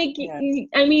 I'm like, Yeah.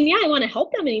 I mean, yeah, I want to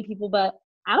help that many people, but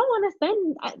I don't want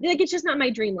to like, it's just not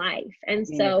my dream life. And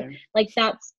Me so, neither. like,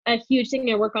 that's a huge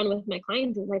thing I work on with my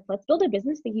clients is like, let's build a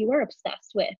business that you are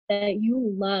obsessed with, that you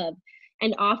love,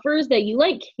 and offers that you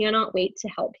like cannot wait to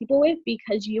help people with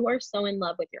because you are so in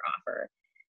love with your offer.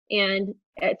 And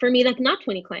for me, that's not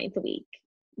 20 clients a week,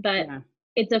 but Yeah.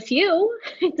 it's a few,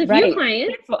 it's a few Right.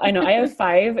 clients. I know I have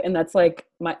 5 and that's like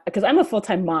because I'm a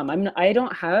full-time mom. I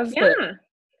don't have Yeah.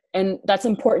 and that's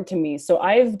important to me. So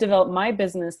I've developed my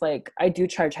business, like I do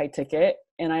charge high ticket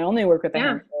and I only work with a Yeah.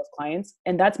 handful of clients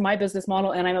and that's my business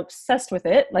model and I'm obsessed with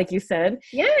it, like you said.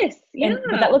 Yes. But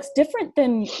that Yeah. looks different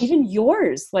than even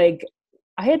yours. Like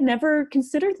I had never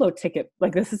considered low ticket.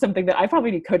 Like this is something that I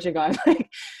probably need coaching on.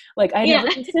 Like I Yeah.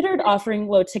 never considered offering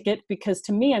low ticket because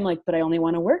to me, I'm like, but I only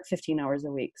want to work 15 hours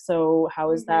a week. So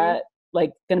how is Hmm. that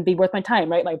like going to be worth my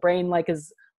time? Right. My brain like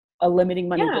is a limiting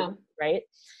money Yeah. belief, right?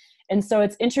 And so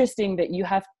it's interesting that you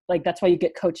have like, that's why you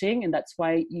get coaching and that's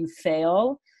why you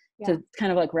fail Yeah. to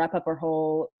kind of like wrap up our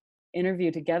whole interview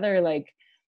together. Like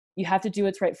you have to do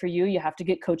what's right for you. You have to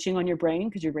get coaching on your brain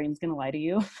because your brain's going to lie to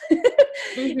you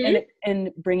Hmm.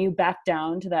 and bring you back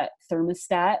down to that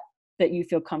thermostat that you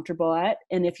feel comfortable at.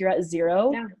 And if you're at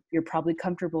 0, Yeah. you're probably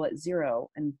comfortable at 0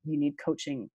 and you need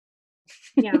coaching.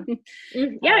 Yeah.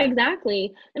 Yeah,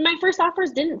 exactly. And my first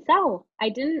offers didn't sell. I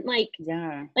didn't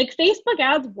Yeah. like Facebook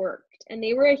ads worked and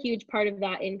they were a huge part of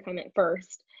that income at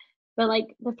first. But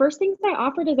like the first things I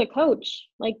offered as a coach,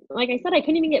 like I said, I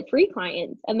couldn't even get free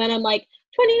clients. And then I'm like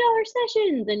 $20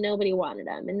 sessions and nobody wanted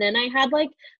them. And then I had like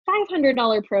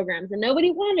 $500 programs and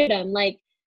nobody wanted them. Like,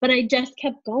 but I just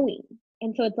kept going.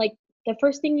 And so it's like the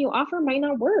first thing you offer might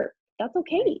not work. That's Right.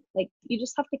 okay. Like you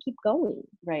just have to keep going.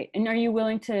 Right. And are you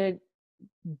willing to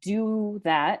do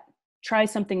that, try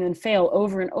something and fail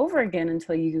over and over again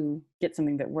until you get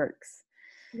something that works?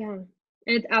 Yeah. And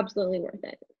it's absolutely worth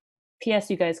it. PS,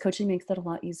 you guys, coaching makes that a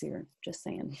lot easier. Just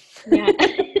saying. Yeah.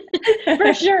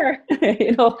 For sure.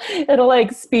 It'll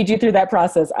like speed you through that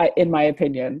process, in my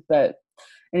opinion. But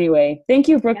anyway, thank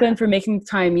you, Brooklyn, Yeah. for making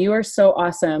time. You are so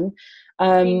awesome.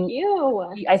 Thank you.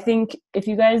 I think if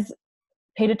you guys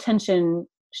paid attention,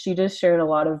 she just shared a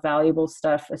lot of valuable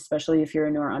stuff, especially if you're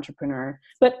a newer entrepreneur.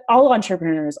 But all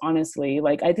entrepreneurs, honestly,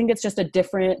 like I think it's just a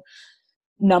different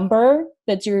number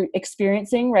that you're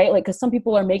experiencing, right? Like because some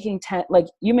people are making 10, like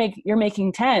you're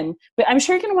making 10, but I'm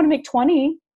sure you're going to want to make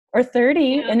 20 or 30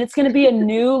 Yeah. and it's going to be a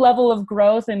new level of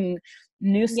growth and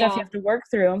new stuff you Yeah. have to work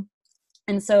through.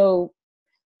 And so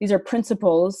these are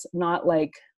principles, not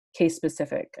like case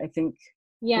specific. I think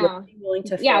Yeah. being willing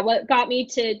to Yeah. fail. What got me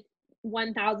to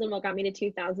 1,000, what got me to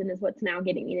 2,000 is what's now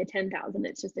getting me to 10,000.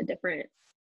 It's just a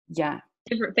Yeah.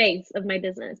 different phase of my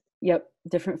business. Yep.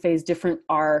 Different phase, different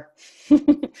R.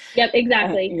 Yep,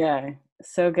 exactly. Yeah.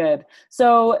 So good.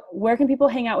 So where can people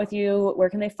hang out with you? Where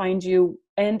can they find you?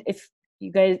 And if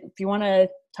you want to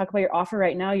talk about your offer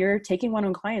right now, you're taking one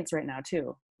on clients right now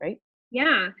too, right?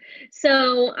 Yeah.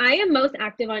 So I am most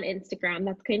active on Instagram.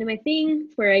 That's kind of my thing.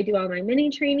 It's where I do all my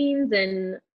mini trainings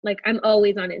and like I'm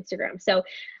always on Instagram. So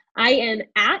I am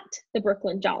at the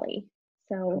Brooklyn Jolley.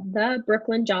 So the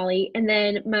Brooklyn Jolley. And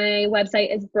then my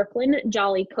website is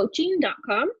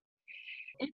brooklynjollycoaching.com.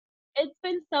 It's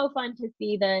been so fun to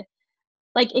see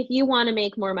like if you want to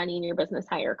make more money in your business,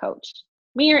 hire a coach.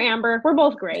 Me or Amber, we're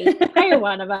both great. Hire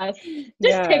one of us.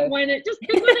 Just pick Yeah. one. Just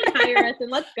pick one and hire us, and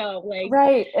let's go. Like,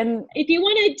 Right. And if you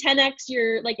want to 10x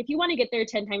if you want to get there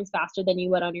 10 times faster than you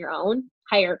would on your own,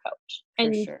 hire a coach. for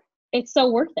And sure. it's so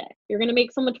worth it. You're going to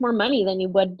make so much more money than you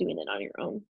would doing it on your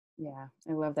own. Yeah.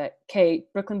 I love that. Okay.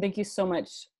 Brooklyn, thank you so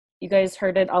much. You guys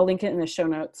heard it. I'll link it in the show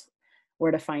notes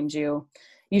where to find you.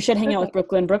 You should hang out with Perfect.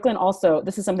 Brooklyn. Brooklyn also,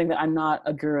 this is something that I'm not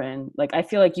a guru in. Like, I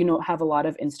feel like have a lot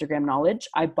of Instagram knowledge.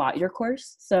 I bought your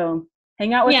course. So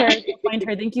hang out with her. Find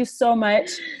her. Thank you so much.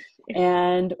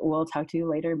 And we'll talk to you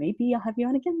later. Maybe I'll have you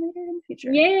on again later in the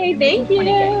future. Yay. Thank you.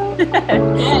 Okay.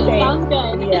 Yes, sounds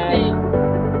good.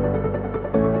 Yeah.